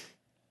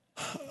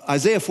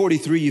 Isaiah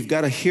 43, you've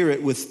got to hear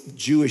it with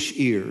Jewish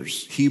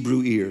ears,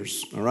 Hebrew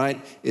ears, all right?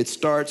 It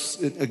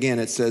starts, again,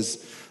 it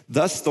says,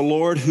 thus the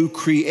Lord who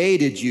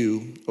created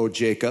you, O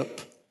Jacob,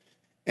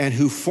 and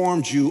who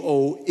formed you,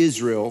 O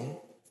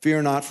Israel,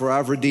 fear not, for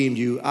I've redeemed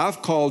you.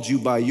 I've called you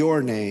by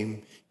your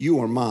name.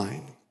 You are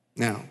mine.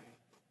 Now,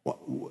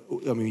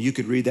 you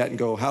could read that and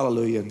go,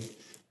 hallelujah. And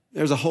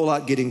there's a whole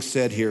lot getting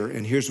said here.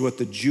 And here's what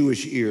the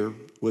Jewish ear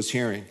was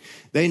hearing.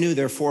 They knew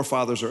their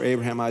forefathers are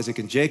Abraham, Isaac,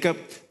 and Jacob.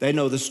 They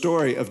know the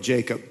story of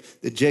Jacob,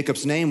 that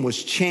Jacob's name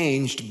was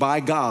changed by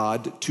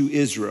God to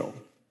Israel.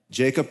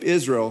 Jacob,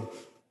 Israel,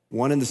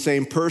 one and the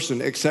same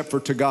person, except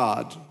for to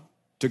God.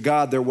 To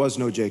God, there was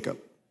no Jacob.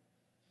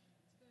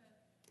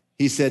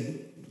 He said,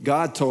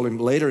 God told him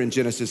later in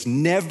Genesis,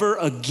 never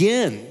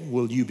again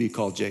will you be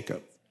called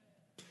Jacob.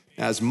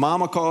 As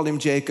mama called him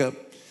Jacob,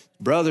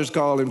 brothers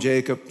called him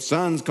Jacob,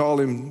 sons called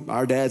him,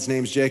 our dad's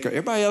name's Jacob.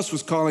 Everybody else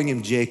was calling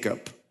him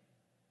Jacob.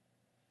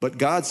 But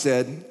God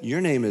said,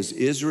 your name is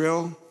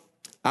Israel.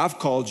 I've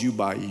called you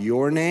by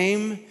your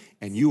name,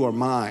 and you are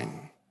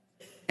mine.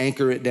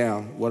 Anchor it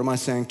down. What am I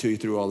saying to you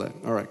through all that?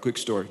 All right, quick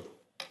story.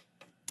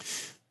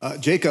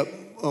 Jacob,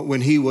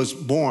 when he was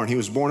born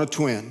a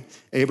twin.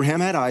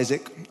 Abraham had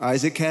Isaac.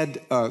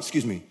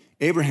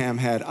 Abraham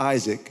had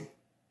Isaac.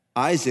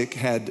 Isaac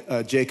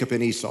had Jacob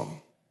and Esau,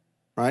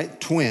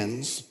 right?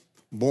 Twins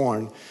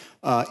born.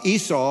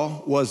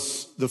 Esau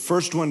was the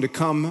first one to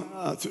come,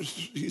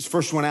 he's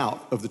first one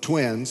out of the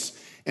twins.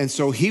 And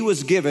so he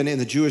was given, in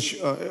the Jewish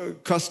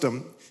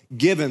custom,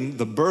 given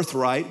the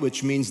birthright,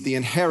 which means the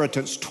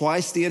inheritance,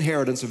 twice the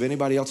inheritance of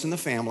anybody else in the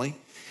family.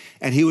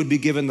 And he would be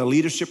given the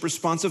leadership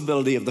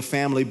responsibility of the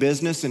family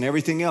business and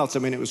everything else.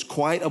 It was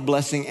quite a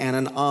blessing and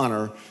an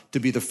honor to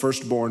be the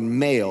firstborn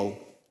male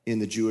in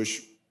the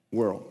Jewish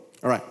world.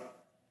 All right.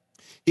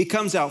 He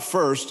comes out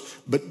first,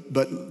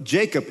 but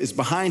Jacob is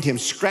behind him,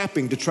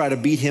 scrapping to try to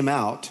beat him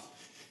out.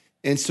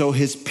 And so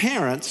his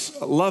parents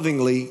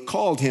lovingly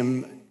called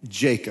him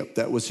Jacob.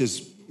 That was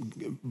his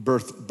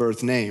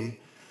birth name.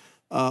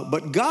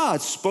 But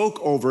God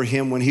spoke over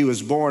him when he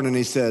was born, and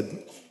he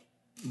said,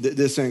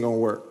 this ain't gonna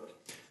work.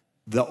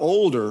 The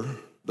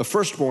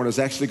firstborn is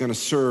actually gonna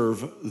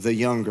serve the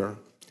younger.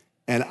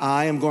 And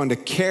I am going to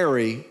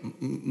carry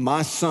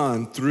my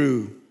son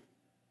through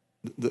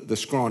the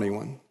scrawny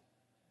one.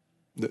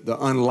 The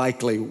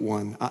unlikely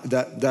one,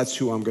 that's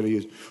who I'm going to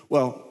use.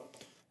 Well,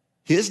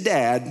 his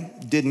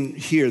dad didn't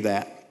hear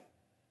that.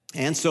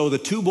 And so the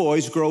two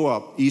boys grow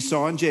up,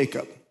 Esau and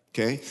Jacob,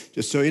 okay?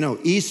 Just so you know,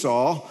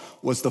 Esau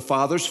was the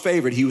father's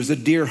favorite. He was a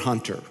deer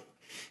hunter.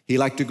 He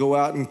liked to go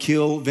out and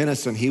kill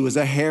venison. He was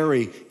a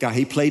hairy guy.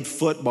 He played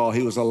football.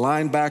 He was a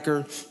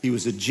linebacker. He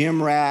was a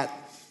gym rat.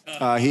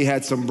 He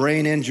had some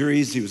brain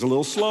injuries. He was a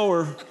little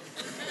slower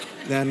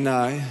than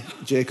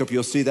Jacob.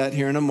 You'll see that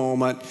here in a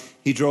moment.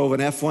 He drove an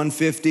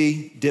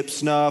F-150, dipped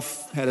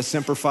snuff, had a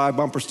Semper Fi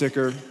bumper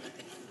sticker.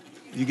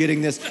 You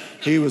getting this?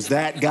 He was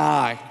that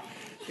guy.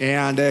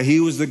 And he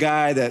was the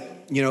guy that,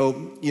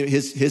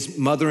 his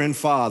mother and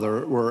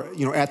father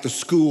were, at the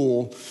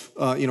school,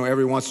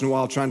 every once in a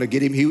while trying to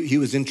get him. He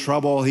was in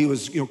trouble. He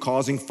was,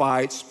 causing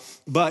fights.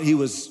 But he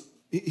was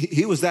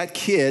that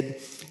kid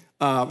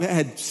that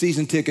had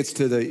season tickets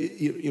to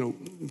the,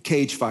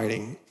 cage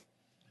fighting.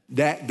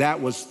 That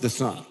was the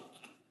son.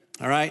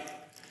 All right?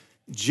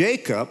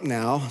 Jacob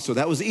now, so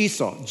that was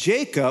Esau.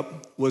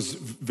 Jacob was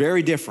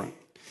very different.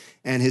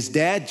 And his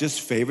dad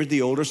just favored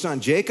the older son.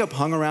 Jacob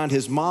hung around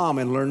his mom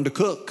and learned to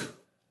cook.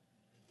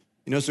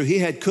 So he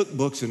had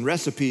cookbooks and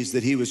recipes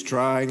that he was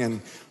trying,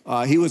 and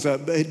he was a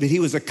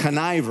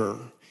conniver.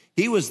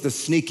 He was the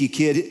sneaky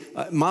kid.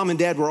 Mom and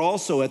dad were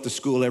also at the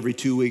school every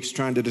 2 weeks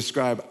trying to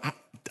describe,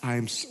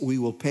 we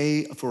will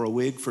pay for a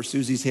wig for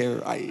Susie's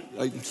hair.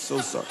 I'm so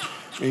sorry.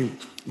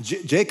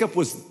 Jacob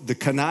was the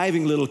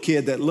conniving little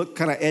kid that looked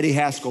kind of Eddie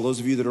Haskell, those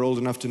of you that are old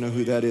enough to know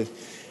who that is.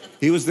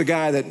 He was the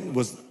guy that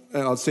was,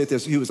 I'll say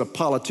this, he was a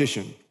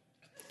politician.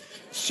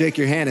 Shake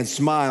your hand and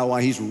smile while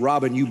he's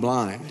robbing you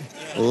blind,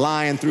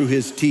 lying through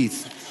his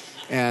teeth.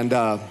 And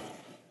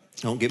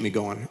don't get me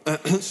going.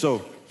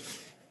 So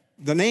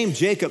the name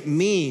Jacob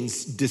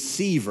means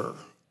deceiver,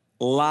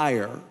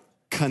 liar,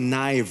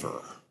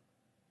 conniver,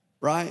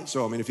 right?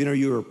 So, if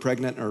you were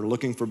pregnant or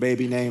looking for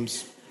baby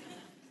names,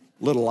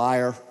 little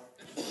liar.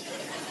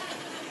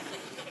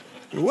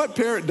 What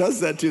parent does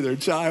that to their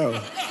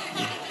child?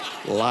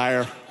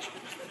 Liar.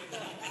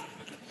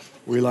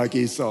 We like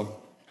Esau.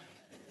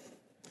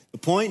 The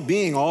point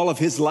being, all of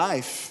his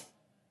life,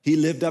 he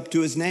lived up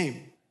to his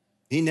name.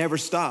 He never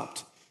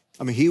stopped.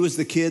 He was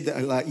the kid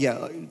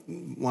that,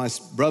 when his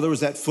brother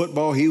was at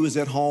football, he was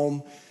at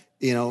home.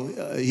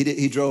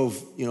 He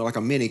drove, like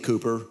a Mini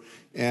Cooper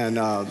and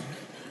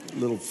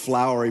little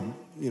flowery,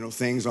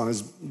 things on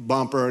his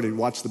bumper, and he'd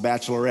watch The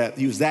Bachelorette.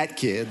 He was that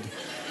kid.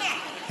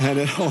 And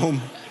at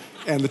home,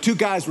 and the two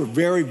guys were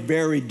very,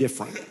 very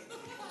different.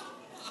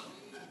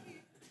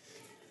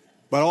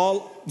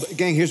 But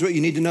again, here's what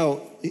you need to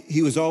know.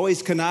 He was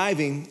always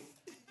conniving.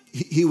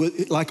 He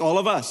was like all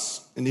of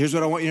us. And here's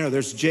what I want you to know.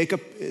 There's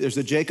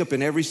a Jacob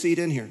in every seat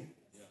in here.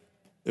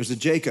 There's a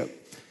Jacob.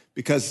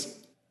 Because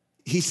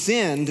he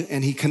sinned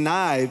and he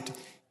connived.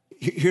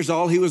 Here's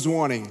all he was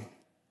wanting.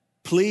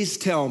 Please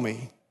tell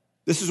me.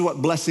 This is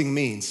what blessing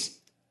means.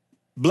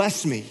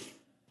 Bless me.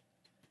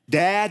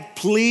 Dad,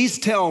 please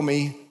tell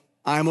me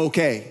I'm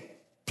okay.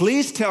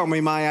 Please tell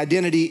me my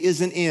identity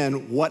isn't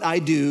in what I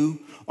do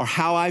or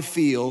how I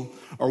feel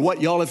or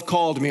what y'all have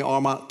called me.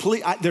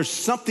 There's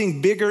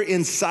something bigger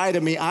inside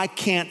of me. I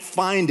can't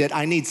find it.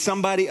 I need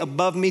somebody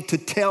above me to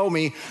tell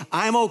me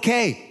I'm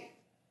okay.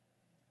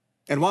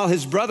 And while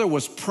his brother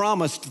was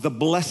promised the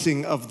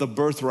blessing of the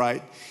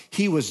birthright,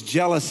 he was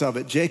jealous of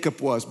it.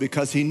 Jacob was,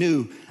 because he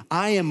knew,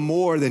 I am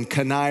more than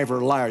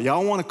conniver, liar.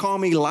 Y'all want to call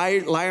me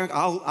liar?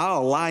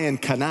 I'll lie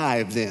and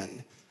connive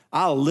then.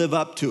 I'll live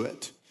up to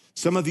it.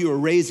 Some of you are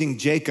raising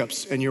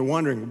Jacobs and you're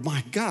wondering,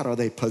 my God, are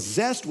they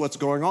possessed? What's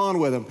going on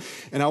with them?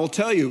 And I will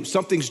tell you,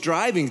 something's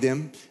driving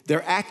them.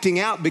 They're acting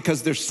out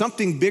because there's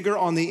something bigger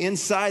on the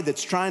inside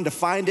that's trying to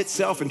find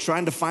itself and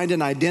trying to find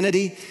an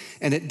identity,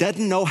 and it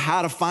doesn't know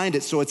how to find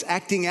it. So it's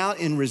acting out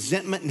in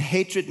resentment and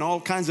hatred and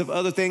all kinds of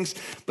other things.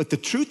 But the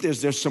truth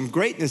is, there's some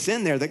greatness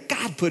in there that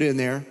God put in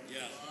there.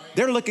 Yeah.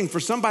 They're looking for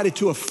somebody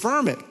to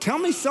affirm it. Tell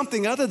me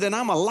something other than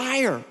I'm a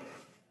liar.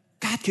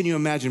 God, can you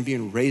imagine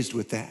being raised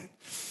with that?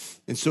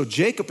 And so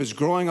Jacob is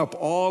growing up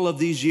all of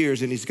these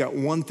years, and he's got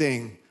one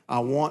thing. I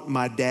want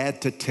my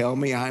dad to tell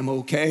me I'm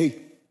okay.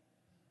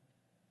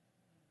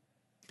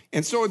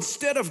 And so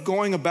instead of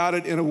going about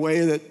it in a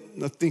way that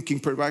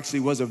actually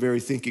was a very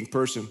thinking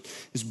person,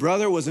 his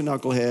brother was a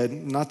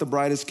knucklehead, not the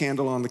brightest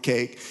candle on the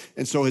cake.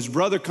 And so his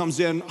brother comes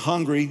in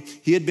hungry.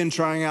 He had been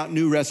trying out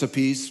new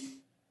recipes.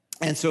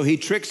 And so he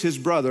tricks his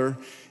brother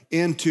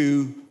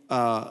into,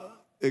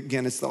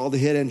 again, it's all the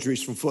head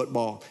injuries from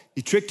football.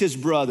 He tricked his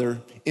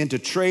brother into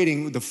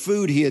trading the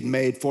food he had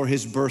made for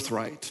his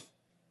birthright.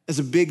 It's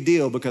a big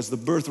deal because the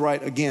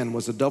birthright, again,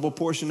 was a double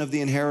portion of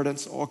the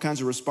inheritance, all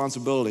kinds of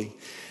responsibility.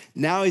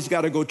 Now he's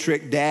got to go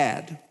trick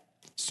dad.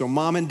 So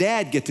mom and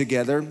dad get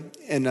together,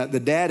 and the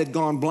dad had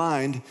gone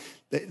blind.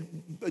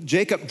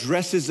 Jacob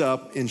dresses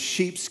up in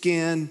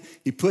sheepskin.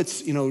 He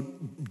puts,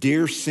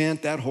 deer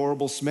scent, that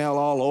horrible smell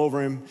all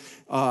over him,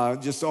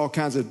 just all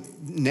kinds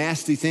of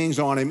nasty things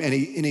on him. And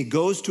he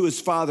goes to his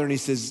father and he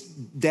says,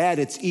 Dad,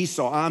 it's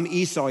Esau. I'm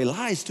Esau. He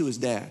lies to his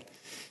dad.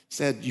 He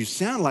said, you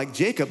sound like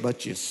Jacob,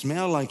 but you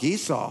smell like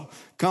Esau.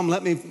 Come,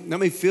 let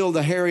me feel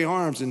the hairy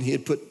arms. And he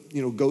had put,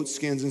 goat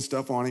skins and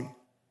stuff on him.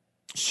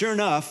 Sure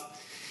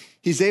enough,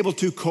 he's able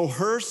to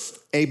coerce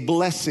a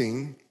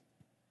blessing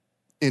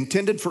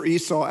intended for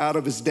Esau out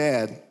of his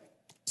dad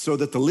so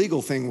that the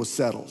legal thing was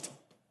settled.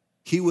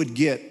 he would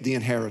get the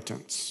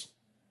inheritance.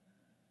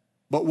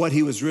 But what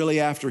he was really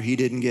after, he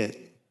didn't get.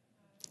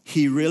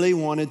 He really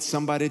wanted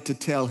somebody to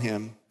tell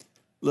him,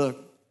 look,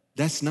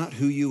 that's not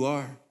who you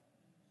are.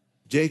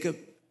 Jacob,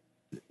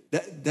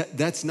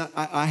 that's not,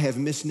 I have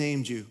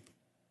misnamed you.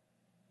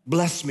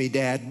 Bless me,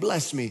 Dad,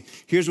 bless me.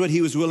 Here's what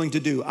he was willing to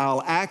do.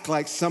 I'll act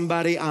like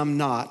somebody I'm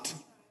not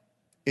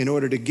in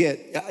order to get,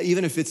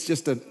 even if it's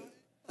just an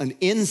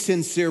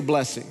insincere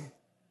blessing,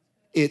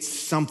 it's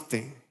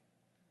something.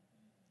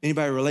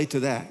 Anybody relate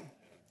to that?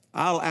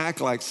 I'll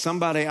act like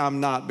somebody I'm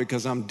not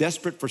because I'm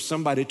desperate for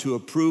somebody to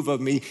approve of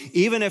me.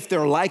 Even if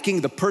they're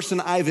liking the person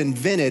I've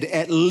invented,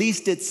 at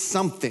least it's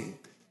something.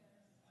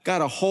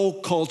 Got a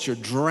whole culture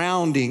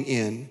drowning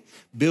in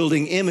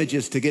building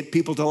images to get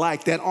people to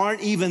like that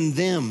aren't even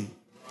them.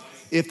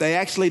 If they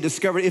actually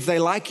discover, if they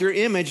like your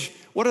image,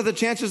 what are the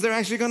chances they're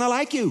actually gonna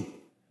like you?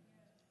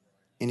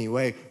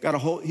 Anyway,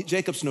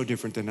 Jacob's no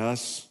different than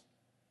us.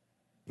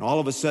 And all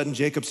of a sudden,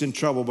 Jacob's in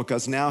trouble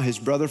because now his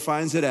brother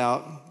finds it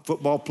out,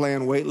 football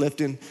playing,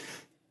 weightlifting,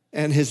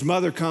 and his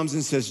mother comes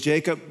and says,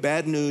 Jacob,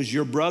 bad news,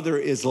 your brother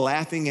is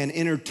laughing and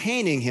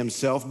entertaining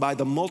himself by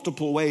the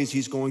multiple ways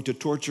he's going to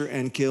torture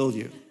and kill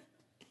you.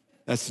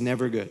 That's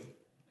never good.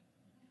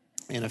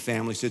 In a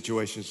family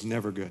situation, it's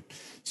never good.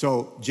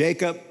 So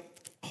Jacob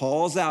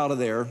hauls out of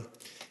there,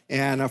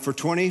 and for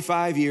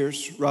 25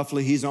 years,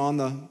 roughly, he's on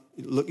the,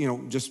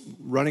 just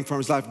running for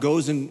his life,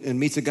 goes and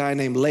meets a guy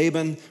named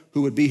Laban,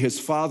 who would be his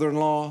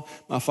father-in-law.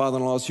 My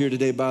father-in-law is here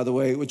today, by the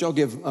way. Would y'all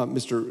give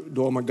Mr.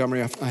 Doyle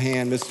Montgomery a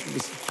hand? Miss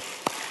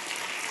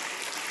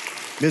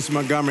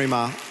Montgomery,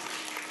 my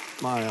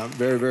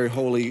very, very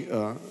holy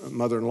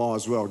mother-in-law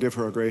as well. Give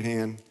her a great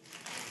hand.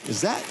 Is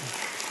that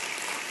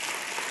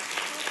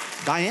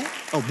Diane?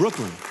 Oh,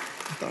 Brooklyn.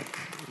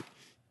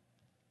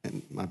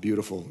 And my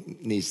beautiful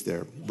niece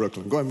there,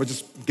 Brooklyn. Go ahead, we'll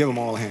just give them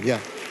all a hand, yeah.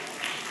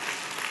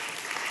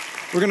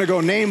 We're gonna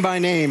go name by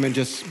name and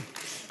just,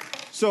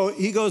 so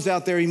he goes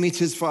out there, he meets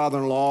his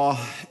father-in-law.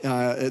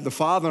 The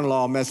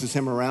father-in-law messes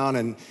him around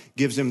and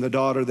gives him the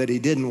daughter that he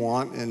didn't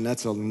want, and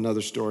that's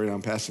another story.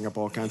 I'm passing up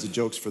all kinds of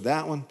jokes for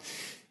that one.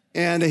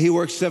 And he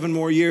works 7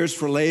 more years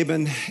for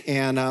Laban,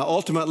 and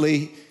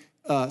ultimately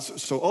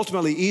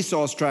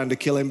Esau's trying to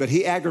kill him, but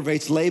he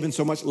aggravates Laban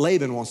so much,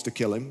 Laban wants to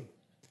kill him.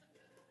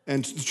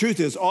 And the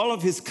truth is, all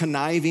of his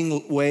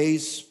conniving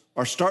ways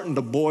are starting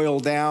to boil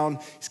down.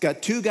 He's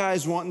got 2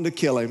 guys wanting to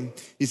kill him.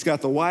 He's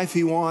got the wife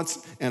he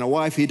wants and a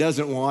wife he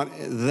doesn't want.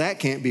 That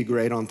can't be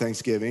great on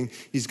Thanksgiving.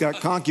 He's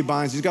got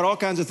concubines. He's got all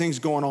kinds of things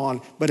going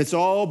on, but it's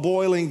all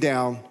boiling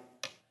down.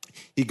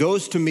 He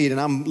goes to meet, and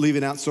I'm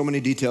leaving out so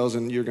many details,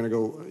 and you're going to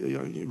go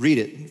read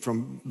it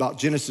from about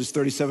Genesis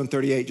 37,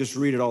 38. Just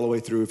read it all the way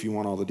through if you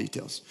want all the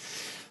details.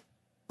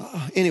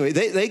 Anyway,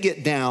 they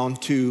get down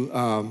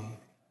to...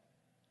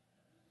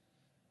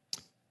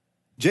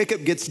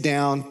 Jacob gets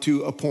down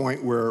to a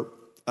point where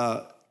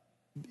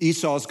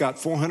Esau's got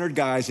 400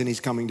 guys and he's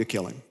coming to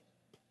kill him.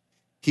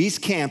 He's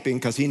camping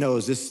because he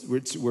knows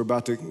it's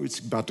about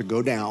to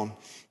go down.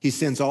 He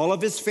sends all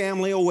of his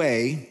family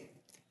away,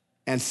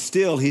 and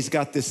still he's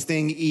got this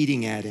thing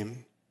eating at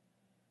him.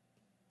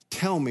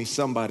 Tell me,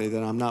 somebody,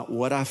 that I'm not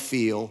what I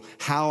feel,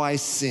 how I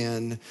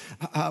sin,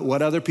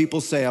 what other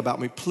people say about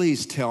me.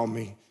 Please tell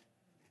me.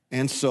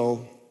 And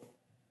so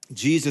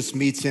Jesus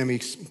meets him.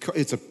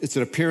 It's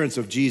an appearance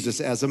of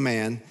Jesus as a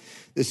man.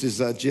 This is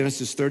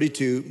Genesis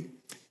 32.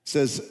 It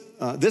says,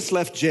 this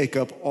left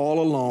Jacob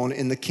all alone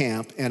in the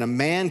camp, and a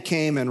man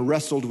came and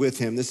wrestled with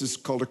him. This is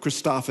called a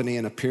Christophany,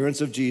 an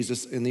appearance of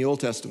Jesus in the Old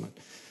Testament.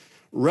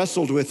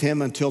 Wrestled with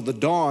him until the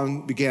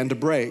dawn began to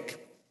break.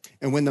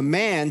 And when the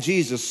man,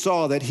 Jesus,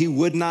 saw that he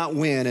would not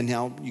win, and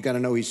now you got to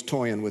know he's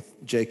toying with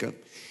Jacob,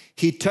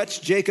 he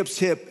touched Jacob's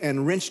hip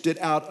and wrenched it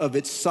out of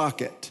its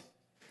socket.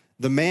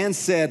 The man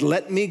said,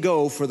 let me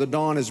go, for the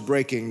dawn is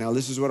breaking. Now,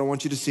 this is what I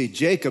want you to see.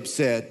 Jacob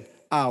said,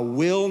 I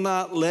will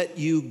not let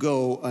you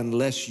go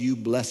unless you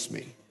bless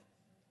me.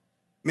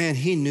 Man,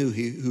 he knew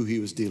who he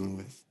was dealing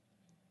with.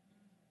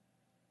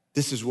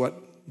 This is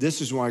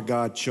why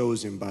God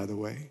chose him, by the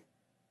way.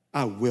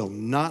 I will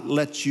not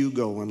let you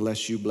go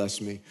unless you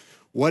bless me.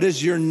 What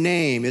is your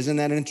name? Isn't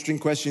that an interesting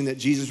question that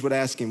Jesus would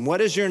ask him?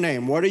 What is your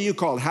name? What are you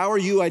called? How are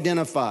you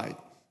identified?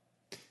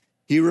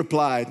 He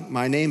replied,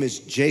 my name is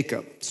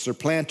Jacob,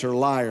 supplanter,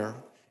 liar.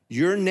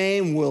 Your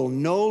name will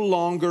no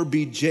longer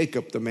be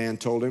Jacob, the man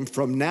told him.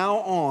 From now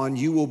on,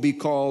 you will be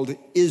called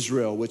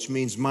Israel, which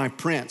means my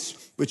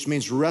prince, which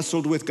means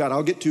wrestled with God.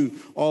 I'll get to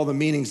all the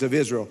meanings of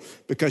Israel.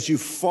 Because you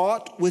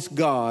fought with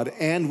God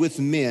and with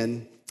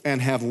men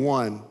and have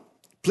won.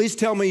 Please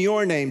tell me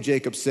your name,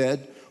 Jacob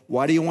said.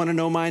 Why do you want to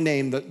know my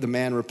name? The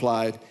man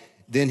replied.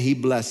 Then he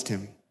blessed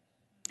him.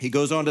 He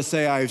goes on to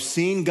say, I have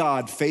seen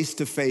God face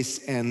to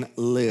face and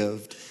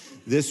lived.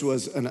 This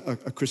was a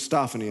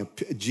Christophany,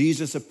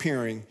 Jesus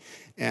appearing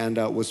and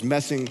was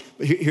messing.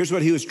 Here's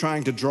what he was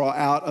trying to draw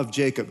out of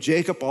Jacob.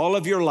 Jacob, all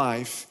of your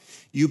life,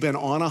 you've been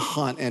on a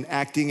hunt and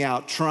acting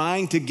out,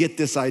 trying to get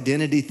this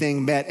identity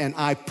thing met. And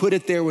I put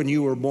it there when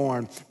you were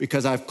born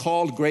because I've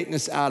called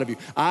greatness out of you.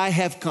 I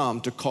have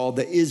come to call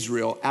the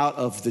Israel out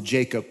of the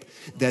Jacob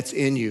that's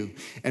in you.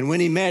 And when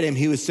he met him,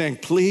 he was saying,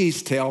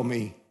 please tell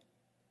me.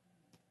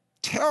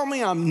 Tell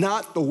me I'm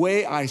not the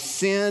way I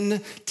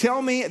sin.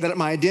 Tell me that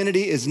my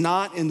identity is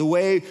not in the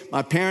way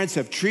my parents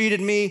have treated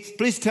me.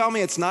 Please tell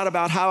me it's not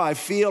about how I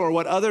feel or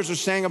what others are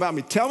saying about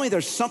me. Tell me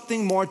there's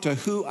something more to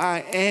who I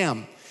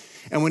am.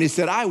 And when he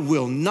said, I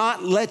will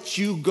not let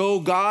you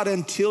go, God,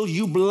 until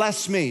you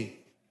bless me,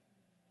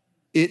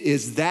 it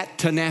is that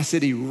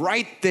tenacity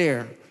right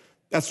there.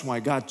 That's why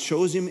God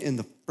chose him in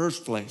the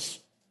first place.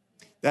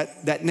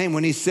 That name,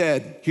 when he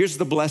said, here's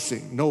the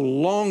blessing, no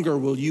longer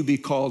will you be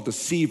called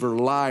deceiver,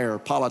 liar,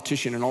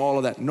 politician, and all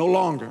of that. No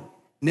longer.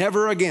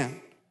 Never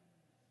again.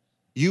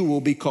 You will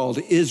be called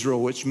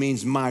Israel, which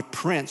means my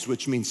prince,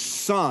 which means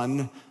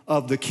son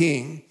of the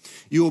king.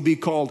 You will be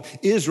called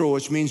Israel,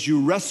 which means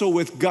you wrestle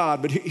with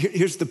God. But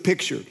here's the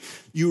picture.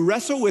 You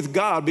wrestle with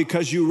God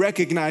because you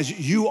recognize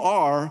you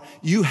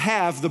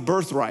have the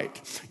birthright.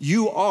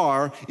 You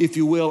are, if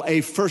you will, a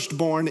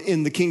firstborn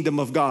in the kingdom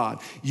of God.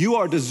 You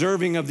are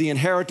deserving of the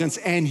inheritance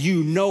and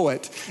you know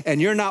it.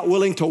 And you're not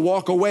willing to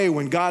walk away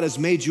when God has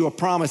made you a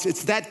promise.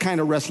 It's that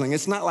kind of wrestling.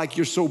 It's not like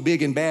you're so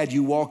big and bad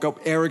you walk up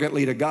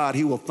arrogantly to God.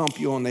 He will thump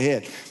you on the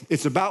head.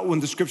 It's about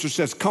when the scripture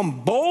says,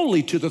 come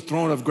boldly to the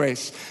throne of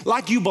grace.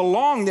 Like you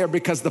belong there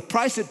because the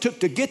price it took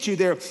to get you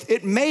there,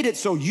 it made it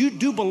so you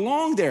do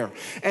belong there.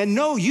 And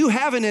no, you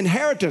have an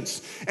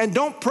inheritance. And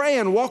don't pray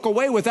and walk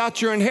away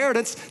without your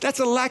inheritance. That's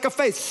a lack of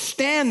faith.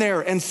 Stand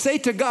there and say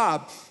to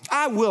God,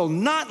 I will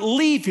not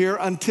leave here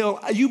until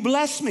you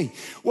bless me.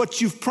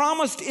 What you've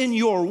promised in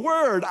your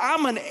word,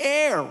 I'm an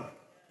heir.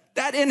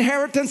 That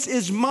inheritance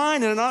is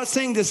mine. And I'm not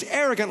saying this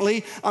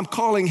arrogantly. I'm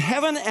calling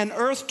heaven and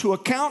earth to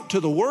account to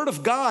the word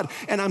of God.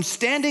 And I'm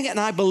standing and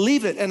I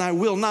believe it. And I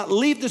will not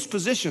leave this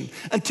position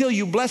until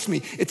you bless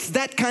me. It's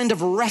that kind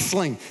of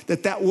wrestling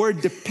that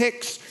word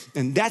depicts.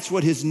 And that's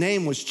what his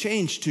name was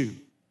changed to.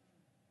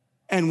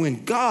 And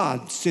when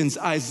God sends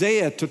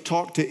Isaiah to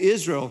talk to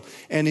Israel,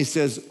 and he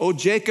says, oh,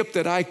 Jacob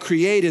that I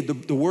created,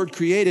 the word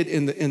created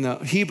in the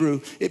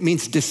Hebrew, it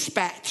means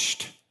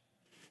dispatched.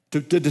 To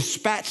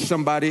dispatch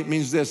somebody, it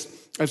means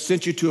this. I've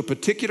sent you to a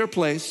particular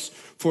place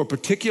for a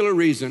particular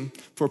reason,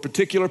 for a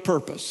particular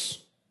purpose.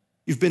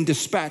 You've been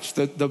dispatched.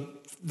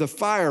 The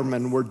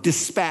firemen were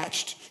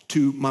dispatched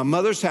to my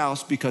mother's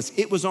house because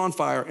it was on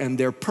fire and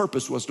their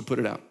purpose was to put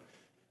it out.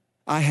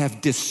 I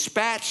have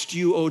dispatched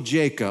you, O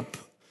Jacob,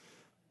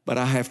 but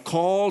I have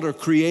called or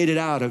created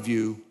out of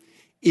you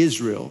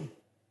Israel.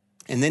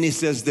 And then he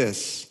says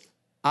this,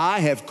 I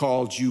have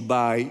called you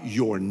by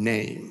your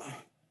name.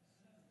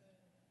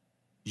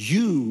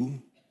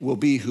 You will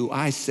be who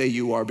I say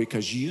you are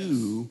because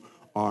you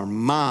are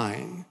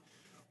mine.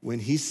 When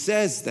he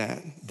says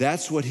that,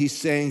 that's what he's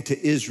saying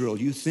to Israel.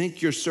 You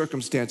think your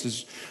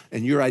circumstances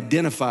and you're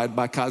identified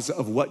because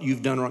of what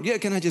you've done wrong. Yeah,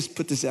 can I just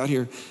put this out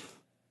here?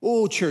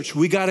 Oh, church,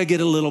 we got to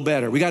get a little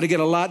better. We got to get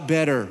a lot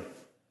better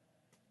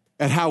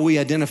at how we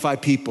identify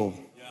people.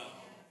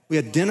 We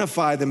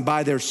identify them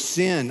by their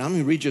sin. I'm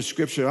going to read your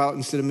scripture out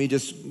instead of me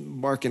just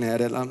barking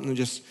at it.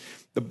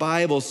 The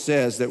Bible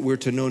says that we're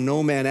to know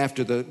no man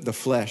after the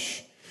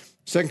flesh.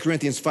 2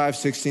 Corinthians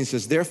 5:16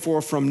 says,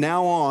 therefore, from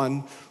now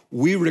on,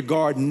 we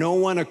regard no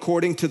one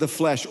according to the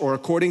flesh or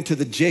according to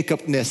the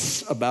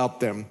Jacobness about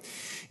them.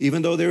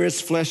 Even though there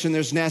is flesh and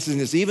there's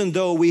nastiness, even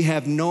though we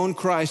have known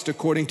Christ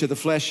according to the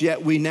flesh,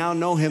 yet we now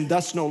know him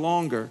thus no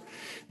longer.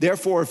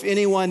 Therefore, if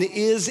anyone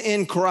is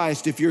in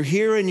Christ, if you're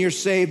here and you're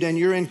saved and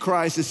you're in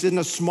Christ, this isn't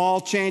a small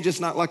change. It's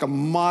not like a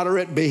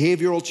moderate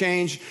behavioral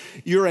change.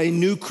 You're a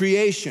new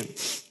creation.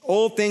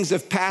 Old things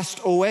have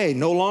passed away.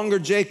 No longer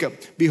Jacob.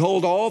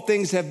 Behold, all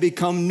things have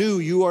become new.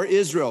 You are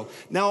Israel.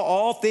 Now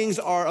all things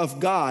are of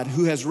God,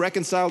 who has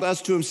reconciled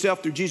us to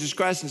himself through Jesus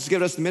Christ and has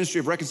given us the ministry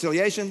of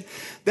reconciliation.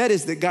 That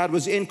is, that God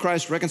was in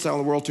Christ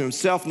reconciling the world to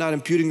himself, not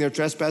imputing their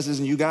trespasses.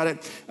 And you got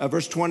it.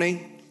 Verse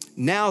 20.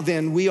 Now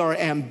then, we are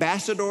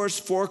ambassadors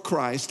for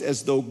Christ,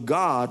 as though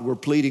God were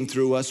pleading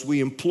through us.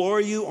 We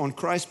implore you on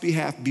Christ's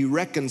behalf, be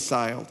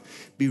reconciled.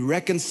 Be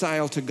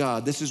reconciled to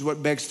God. This is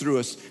what begs through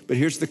us. But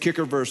here's the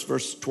kicker verse,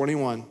 verse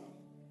 21.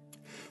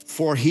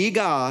 For he,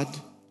 God,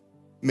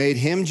 made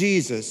him,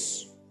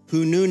 Jesus,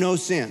 who knew no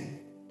sin,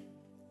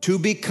 to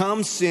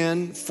become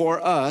sin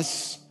for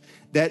us,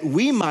 that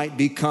we might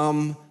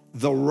become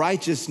the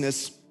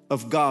righteousness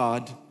of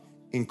God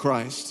in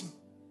Christ.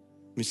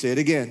 Let me say it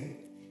again.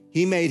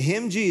 He made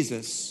him,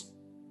 Jesus,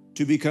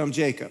 to become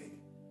Jacob,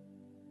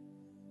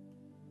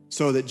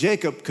 so that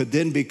Jacob could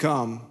then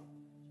become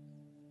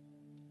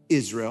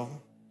Israel,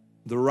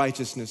 the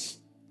righteousness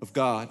of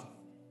God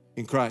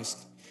in Christ.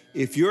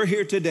 If you're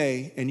here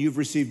today and you've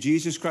received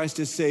Jesus Christ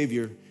as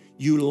Savior,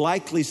 you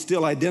likely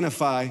still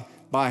identify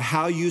by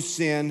how you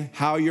sin,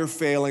 how you're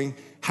failing,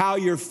 how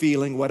you're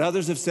feeling, what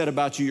others have said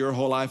about you your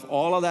whole life,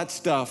 all of that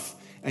stuff.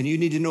 And you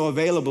need to know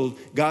available,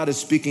 God is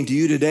speaking to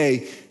you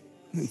today.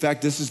 In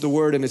fact, this is the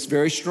word, and it's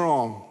very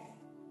strong.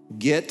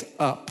 Get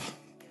up.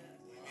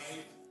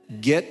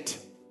 Get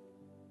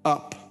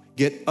up.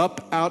 Get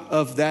up out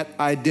of that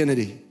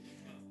identity.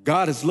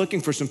 God is looking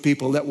for some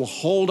people that will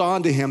hold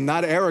on to him,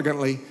 not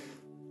arrogantly,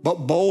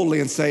 but boldly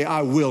and say,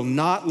 I will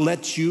not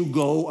let you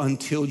go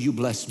until you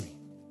bless me.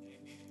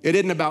 It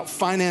isn't about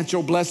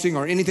financial blessing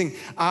or anything.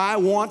 I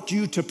want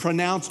you to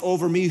pronounce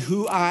over me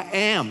who I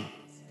am.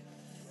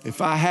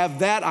 If I have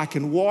that, I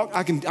can walk,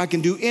 I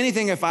can do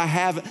anything if I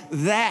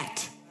have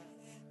that.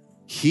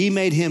 He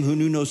made him who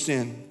knew no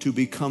sin to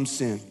become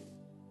sin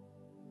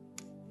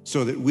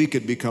so that we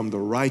could become the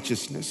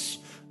righteousness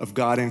of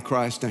God in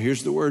Christ. Now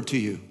here's the word to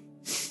you.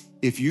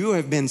 If you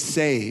have been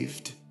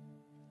saved,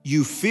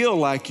 you feel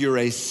like you're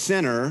a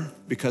sinner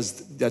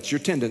because that's your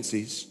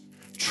tendencies,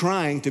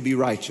 trying to be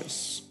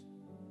righteous,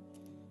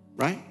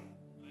 right?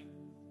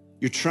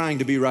 You're trying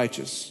to be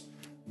righteous.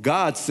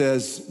 God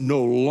says,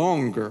 no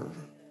longer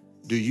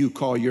do you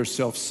call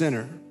yourself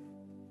sinner.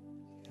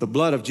 The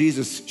blood of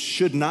Jesus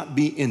should not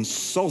be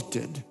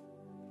insulted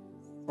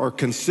or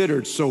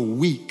considered so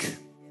weak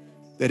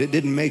that it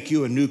didn't make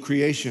you a new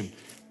creation.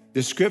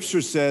 The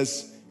scripture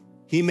says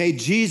he made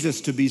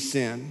Jesus to be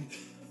sin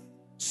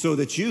so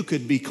that you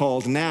could be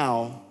called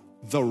now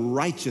the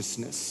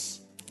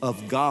righteousness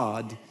of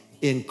God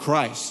in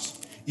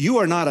Christ. You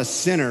are not a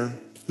sinner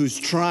who's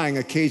trying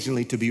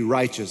occasionally to be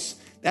righteous.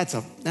 That's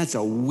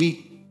a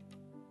weak,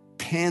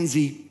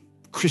 pansy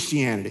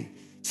Christianity,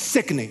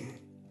 sickening.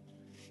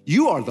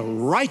 You are the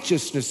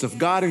righteousness of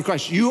God in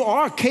Christ. You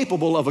are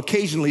capable of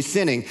occasionally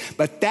sinning,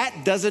 but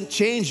that doesn't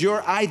change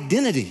your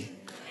identity.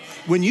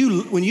 When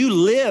you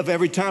live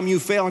every time you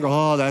fail and go,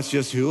 oh, that's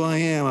just who I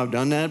am. I've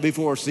done that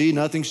before. See,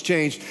 nothing's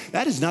changed.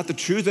 That is not the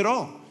truth at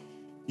all.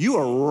 You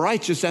are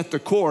righteous at the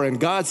core, and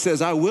God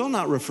says, I will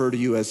not refer to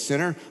you as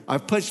sinner.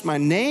 I've placed my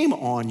name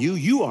on you.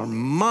 You are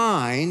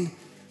mine.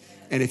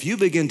 And if you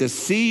begin to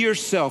see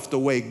yourself the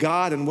way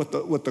God and what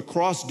the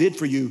cross did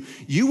for you,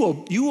 you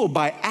will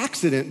by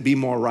accident be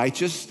more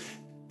righteous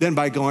than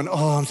by going,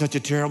 oh, I'm such a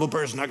terrible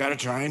person. I got to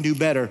try and do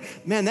better.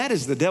 Man, that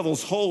is the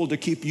devil's hold to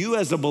keep you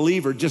as a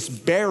believer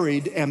just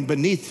buried and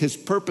beneath his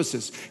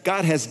purposes.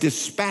 God has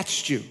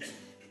dispatched you.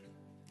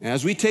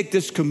 As we take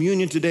this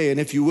communion today, and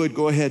if you would,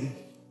 go ahead.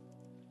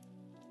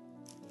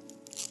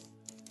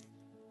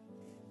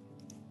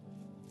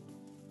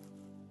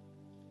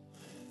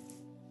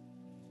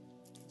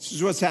 This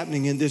is what's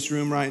happening in this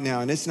room right now,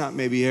 and it's not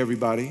maybe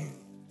everybody.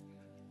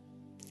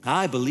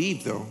 I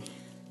believe, though,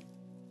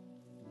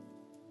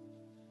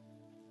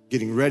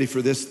 getting ready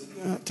for this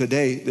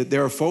today, that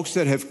there are folks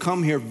that have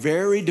come here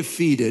very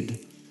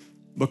defeated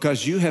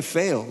because you have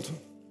failed.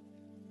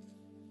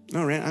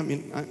 No, Rand, I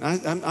mean,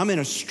 I'm in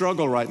a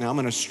struggle right now. I'm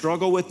in a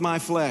struggle with my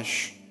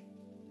flesh.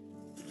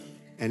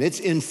 And it's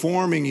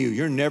informing you.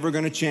 You're never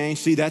going to change.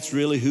 See, that's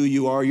really who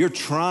you are. You're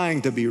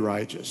trying to be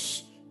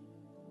righteous.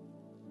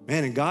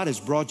 Man, and God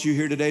has brought you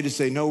here today to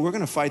say, no, we're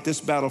going to fight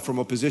this battle from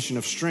a position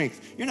of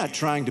strength. You're not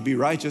trying to be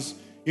righteous.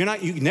 You're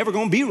never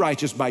going to be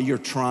righteous by your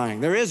trying.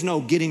 There is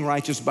no getting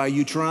righteous by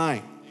you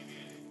trying.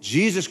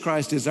 Jesus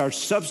Christ is our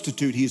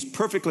substitute. He's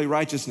perfectly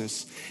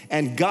righteousness.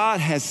 And God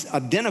has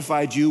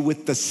identified you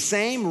with the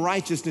same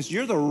righteousness.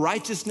 You're the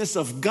righteousness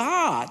of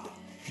God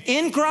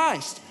in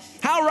Christ.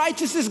 How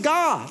righteous is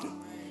God?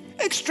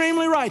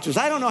 Extremely righteous.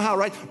 I don't know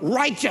how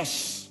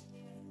righteous.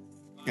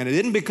 And it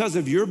isn't because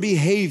of your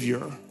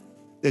behavior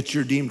that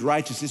you're deemed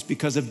righteous. It's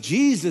because of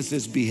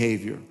Jesus's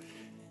behavior.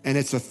 And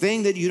it's a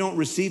thing that you don't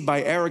receive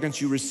by arrogance.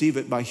 You receive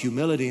it by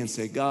humility and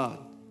say, God,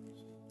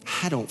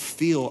 I don't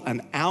feel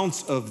an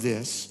ounce of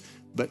this,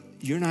 but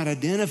you're not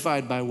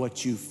identified by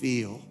what you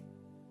feel.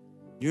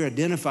 You're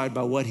identified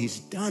by what he's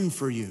done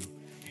for you.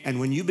 And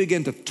when you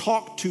begin to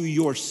talk to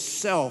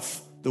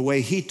yourself the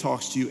way he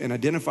talks to you and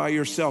identify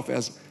yourself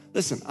as,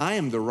 listen, I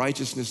am the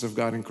righteousness of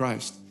God in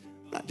Christ.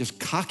 I'm not just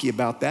cocky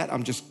about that.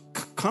 I'm just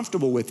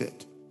comfortable with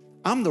it.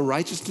 I'm the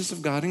righteousness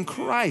of God in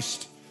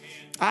Christ.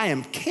 I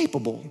am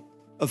capable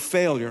of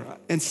failure.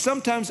 And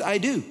sometimes I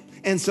do.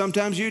 And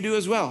sometimes you do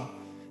as well.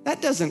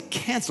 That doesn't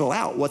cancel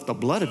out what the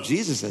blood of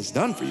Jesus has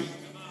done for you.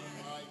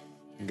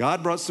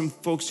 God brought some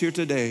folks here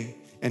today,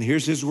 and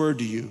here's his word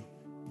to you.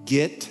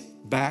 Get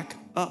back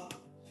up.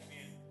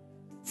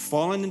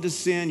 Fallen into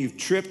sin, you've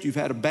tripped, you've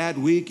had a bad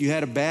week, you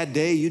had a bad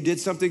day, you did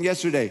something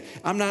yesterday.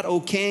 I'm not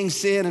okaying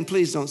sin, and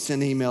please don't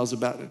send emails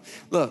about it.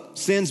 Look,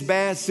 sin's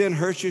bad, sin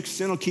hurts you,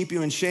 sin will keep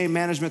you in shame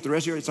management the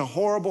rest of your life.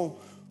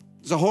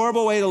 It's a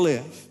horrible way to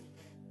live.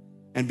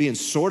 And being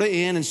sort of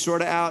in and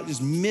sort of out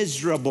is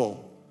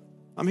miserable.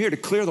 I'm here to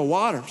clear the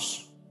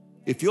waters.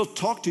 If you'll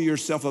talk to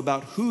yourself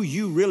about who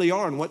you really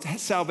are and what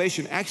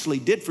salvation actually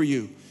did for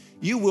you,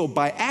 you will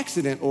by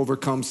accident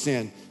overcome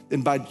sin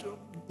than by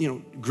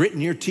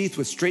gritting your teeth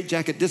with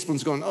straitjacket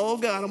disciplines going, oh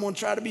God, I'm gonna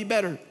try to be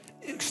better.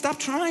 Stop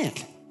trying.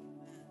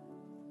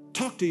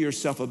 Talk to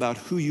yourself about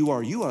who you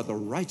are. You are the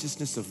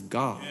righteousness of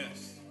God.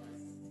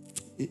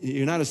 Yes.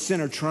 You're not a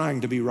sinner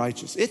trying to be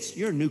righteous. It's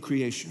your new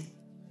creation.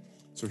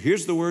 So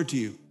here's the word to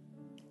you.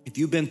 If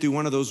you've been through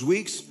one of those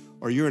weeks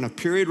or you're in a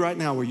period right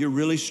now where you're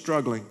really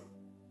struggling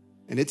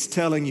and it's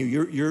telling you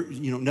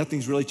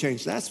nothing's really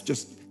changed, that's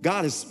just,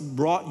 God has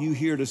brought you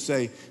here to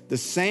say the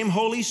same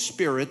Holy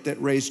Spirit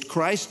that raised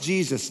Christ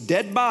Jesus,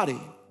 dead body.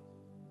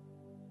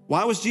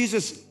 Why was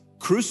Jesus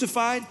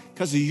Crucified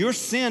because of your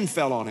sin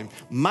fell on him.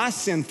 My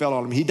sin fell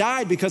on him. He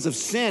died because of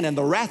sin, and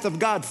the wrath of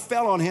God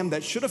fell on him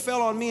that should have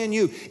fell on me and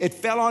you. It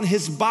fell on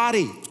his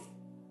body.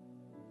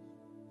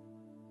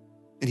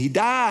 And he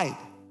died.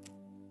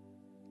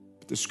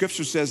 But the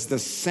scripture says the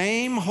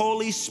same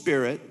Holy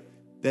Spirit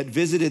that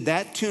visited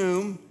that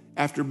tomb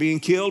after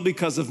being killed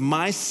because of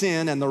my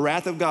sin and the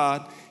wrath of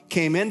God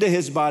came into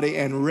his body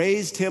and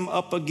raised him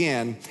up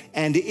again.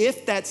 And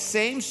if that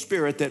same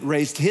Spirit that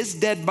raised his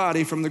dead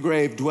body from the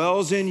grave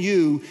dwells in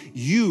you,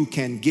 you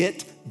can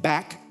get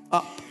back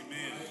up.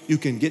 Amen. You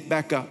can get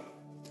back up.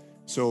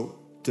 So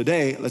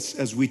today,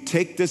 as we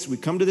take this, we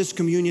come to this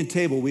communion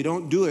table, we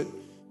don't do it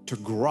to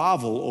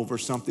grovel over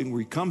something.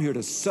 We come here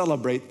to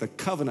celebrate the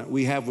covenant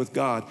we have with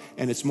God,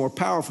 and it's more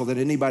powerful than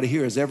anybody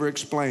here has ever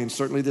explained,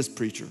 certainly this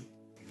preacher.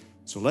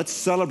 So let's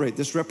celebrate.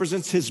 This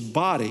represents his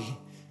body,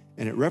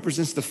 and it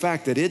represents the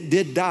fact that it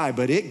did die,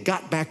 but it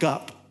got back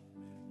up.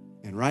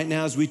 And right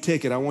now as we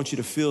take it, I want you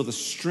to feel the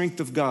strength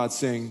of God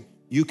saying,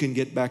 you can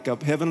get back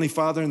up. Heavenly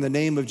Father, in the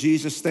name of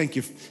Jesus, thank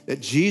you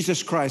that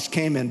Jesus Christ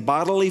came in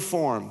bodily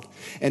form,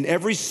 and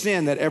every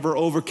sin that ever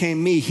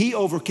overcame me, he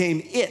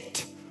overcame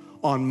it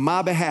on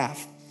my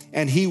behalf,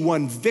 and he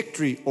won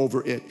victory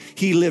over it.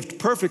 He lived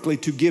perfectly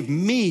to give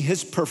me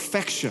his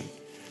perfection,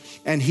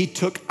 and he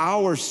took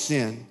our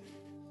sin,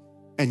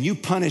 and you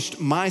punished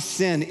my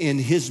sin in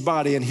his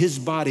body, and his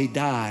body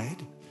died.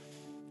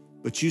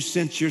 But you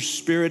sent your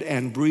Spirit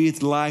and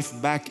breathed life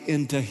back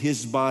into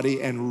his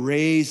body and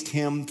raised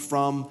him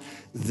from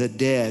the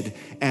dead.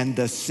 And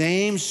the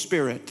same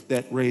Spirit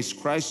that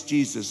raised Christ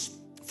Jesus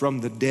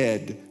from the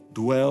dead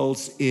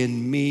dwells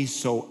in me,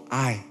 so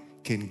I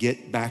can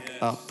get back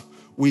up.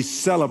 We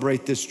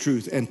celebrate this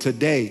truth. And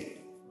today,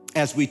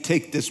 as we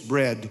take this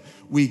bread,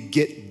 we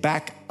get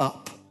back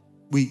up.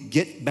 We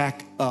get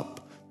back up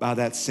by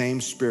that same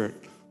Spirit.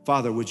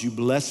 Father, would you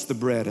bless the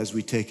bread as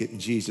we take it in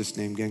Jesus'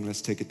 name? Gang,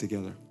 let's take it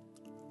together.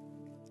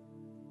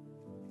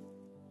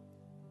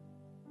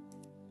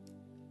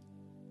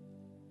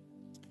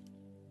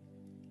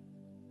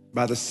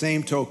 By the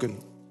same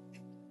token,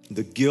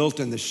 the guilt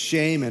and the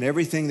shame and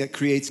everything that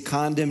creates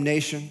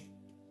condemnation,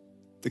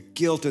 the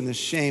guilt and the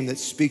shame that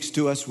speaks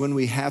to us when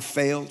we have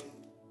failed.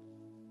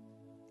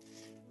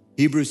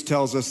 Hebrews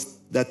tells us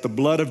that the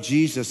blood of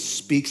Jesus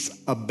speaks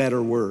a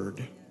better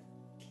word.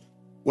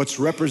 What's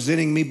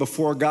representing me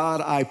before God,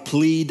 I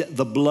plead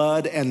the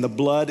blood, and the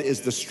blood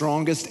is the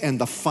strongest and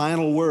the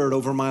final word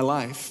over my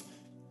life.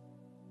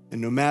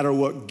 And no matter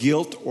what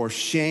guilt or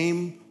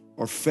shame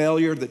or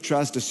failure that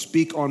tries to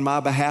speak on my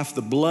behalf,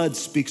 the blood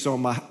speaks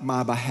on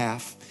my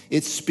behalf.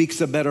 It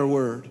speaks a better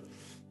word.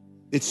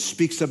 It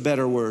speaks a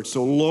better word.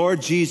 So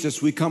Lord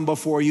Jesus, we come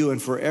before you,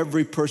 and for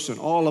every person,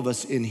 all of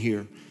us in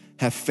here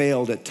have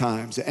failed at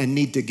times and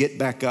need to get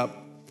back up.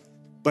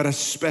 But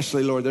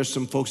especially, Lord, there's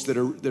some folks that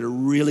are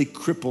really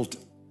crippled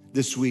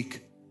this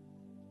week.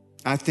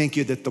 I thank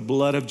you that the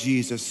blood of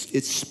Jesus,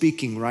 it's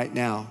speaking right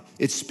now.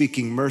 It's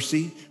speaking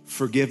mercy,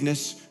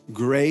 forgiveness,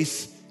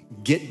 grace,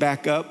 get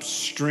back up,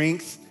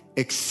 strength,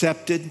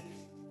 accepted.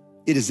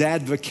 It is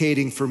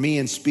advocating for me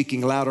and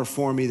speaking louder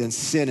for me than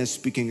sin is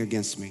speaking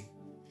against me.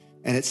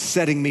 And it's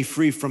setting me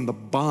free from the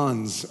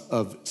bonds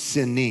of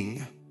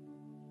sinning.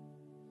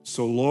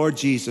 So Lord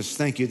Jesus,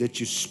 thank you that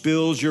you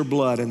spilled your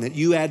blood and that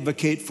you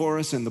advocate for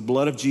us, and the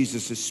blood of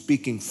Jesus is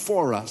speaking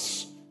for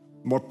us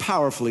more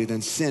powerfully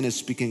than sin is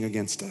speaking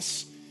against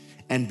us.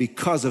 And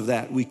because of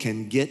that, we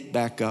can get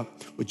back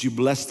up. Would you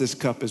bless this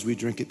cup as we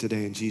drink it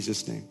today in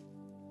Jesus' name?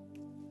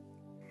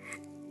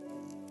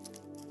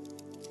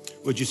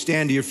 Would you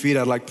stand to your feet?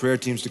 I'd like prayer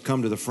teams to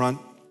come to the front.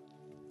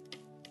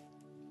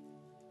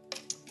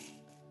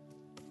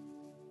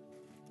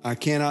 I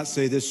cannot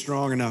say this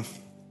strong enough.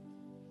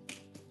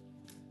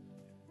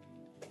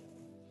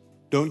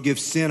 Don't give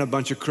sin a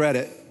bunch of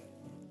credit.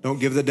 Don't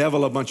give the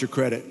devil a bunch of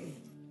credit.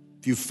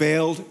 If you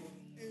failed,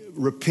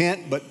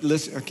 repent, but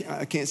listen,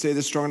 I can't say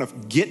this strong enough.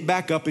 Get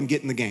back up and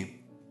get in the game.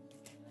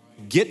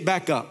 Get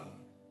back up.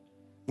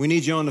 We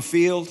need you on the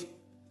field.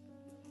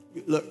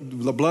 Look,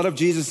 the blood of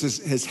Jesus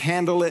has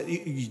handled it.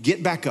 You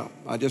get back up.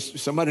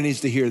 Somebody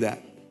needs to hear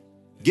that.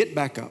 Get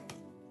back up.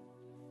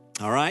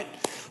 All right?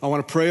 I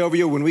want to pray over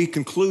you. When we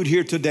conclude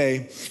here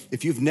today,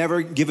 if you've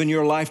never given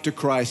your life to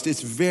Christ,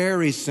 it's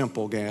very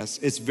simple, guys.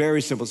 It's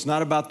very simple. It's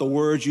not about the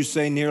words you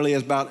say nearly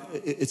as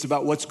it's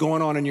about what's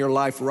going on in your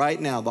life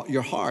right now,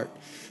 your heart.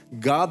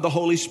 God, the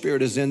Holy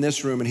Spirit, is in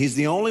this room, and he's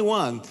the only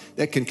one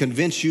that can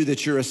convince you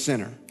that you're a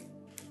sinner.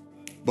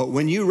 But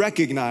when you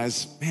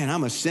recognize, man,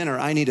 I'm a sinner,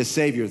 I need a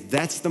Savior,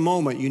 that's the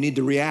moment you need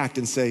to react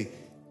and say,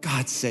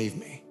 God, save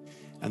me.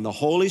 And the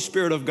Holy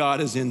Spirit of God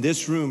is in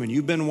this room, and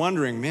you've been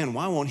wondering, man,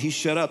 why won't he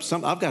shut up?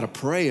 I've got to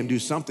pray and do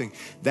something.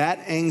 That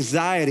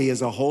anxiety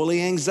is a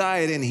holy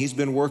anxiety, and he's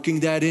been working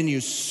that in you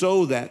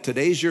so that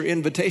today's your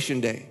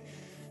invitation day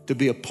to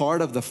be a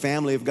part of the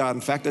family of God.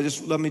 In fact,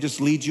 let me just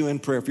lead you in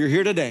prayer. If you're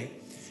here today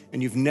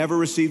and you've never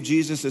received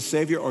Jesus as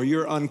Savior, or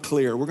you're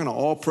unclear, we're going to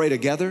all pray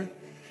together.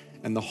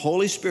 And the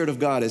Holy Spirit of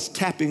God is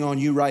tapping on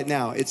you right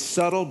now. It's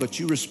subtle, but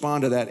you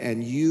respond to that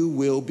and you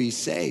will be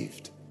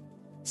saved.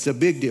 It's a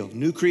big deal.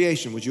 New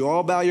creation. Would you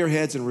all bow your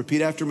heads and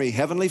repeat after me?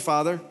 Heavenly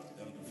Father,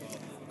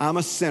 I'm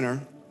a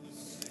sinner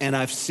and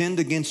I've sinned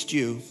against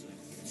you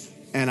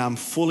and I'm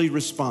fully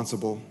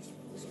responsible.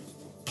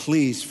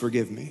 Please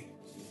forgive me.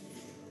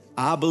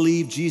 I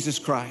believe Jesus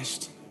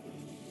Christ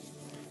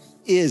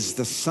is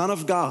the Son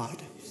of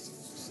God.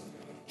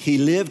 He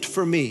lived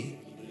for me.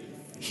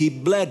 He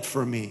bled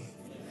for me.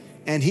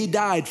 And he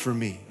died for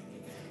me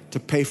to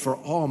pay for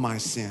all my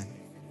sin.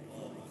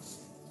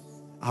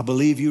 I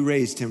believe you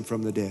raised him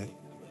from the dead.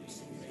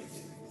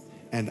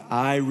 And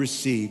I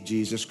receive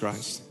Jesus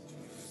Christ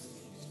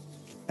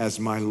as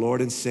my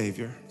Lord and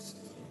Savior.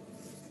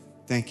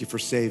 Thank you for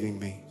saving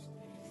me.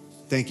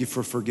 Thank you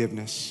for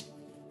forgiveness.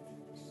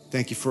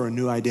 Thank you for a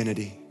new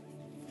identity.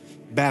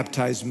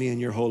 Baptize me in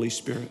your Holy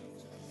Spirit.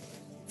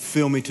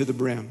 Fill me to the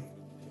brim.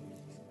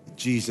 In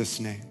Jesus'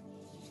 name.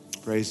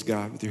 Praise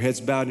God. With your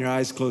heads bowed and your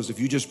eyes closed, if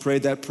you just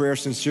prayed that prayer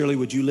sincerely,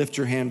 would you lift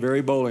your hand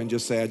very boldly and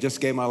just say, I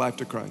just gave my life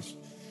to Christ.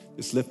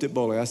 Just lift it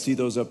boldly. I see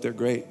those up there.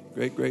 Great,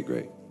 great, great,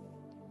 great.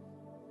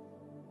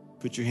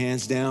 Put your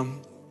hands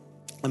down.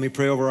 Let me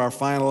pray over our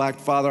final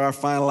act. Father, our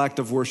final act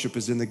of worship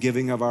is in the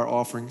giving of our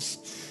offerings.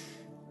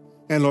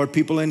 And Lord,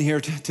 people in here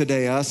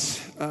today,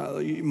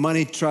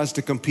 money tries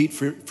to compete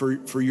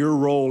for your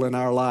role in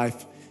our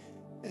life.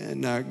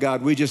 And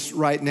God, we just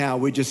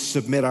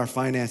submit our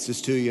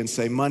finances to you and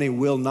say, money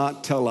will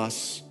not tell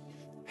us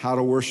how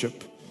to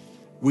worship.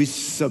 We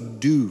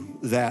subdue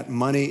that.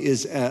 Money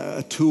is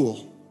a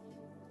tool.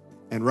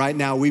 And right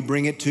now we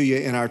bring it to you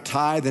in our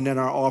tithe and in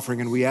our offering,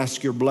 and we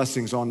ask your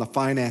blessings on the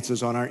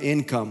finances, on our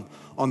income,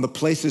 on the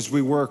places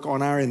we work,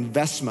 on our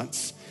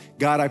investments.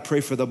 God, I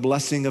pray for the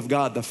blessing of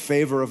God, the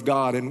favor of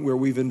God and where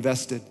we've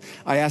invested.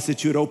 I ask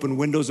that you would open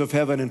windows of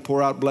heaven and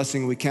pour out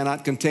blessing we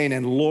cannot contain.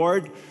 And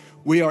Lord,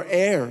 we are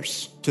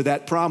heirs to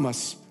that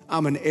promise.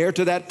 I'm an heir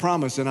to that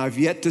promise, and I've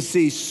yet to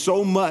see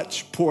so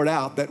much poured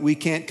out that we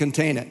can't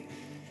contain it.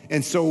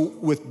 And so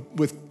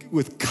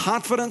with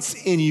confidence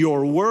in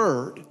your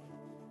word,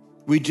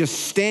 we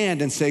just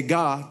stand and say,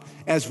 God,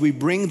 as we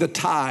bring the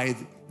tithe,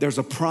 there's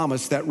a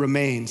promise that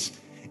remains.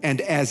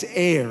 And as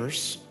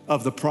heirs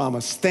of the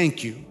promise,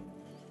 thank you.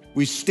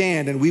 We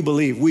stand and we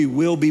believe we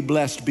will be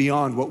blessed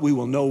beyond what we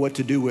will know what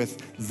to do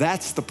with.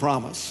 That's the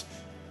promise.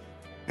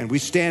 And we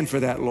stand for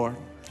that, Lord.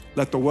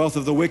 Let the wealth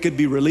of the wicked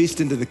be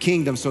released into the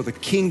kingdom so the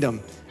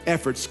kingdom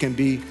efforts can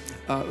be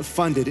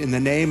funded in the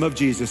name of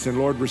Jesus. And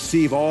Lord,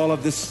 receive all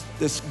of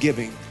this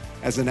giving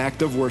as an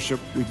act of worship.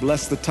 We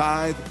bless the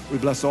tithe. We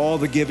bless all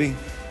the giving.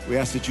 We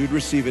ask that you'd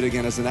receive it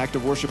again as an act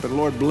of worship. And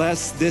Lord,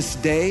 bless this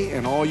day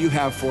and all you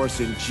have for us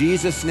in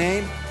Jesus'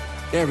 name.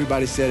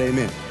 Everybody said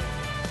amen.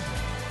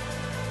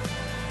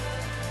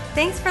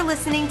 Thanks for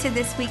listening to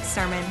this week's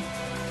sermon.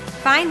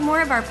 Find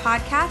more of our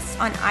podcasts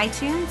on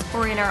iTunes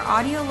or in our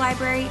audio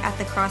library at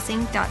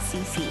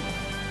thecrossing.cc.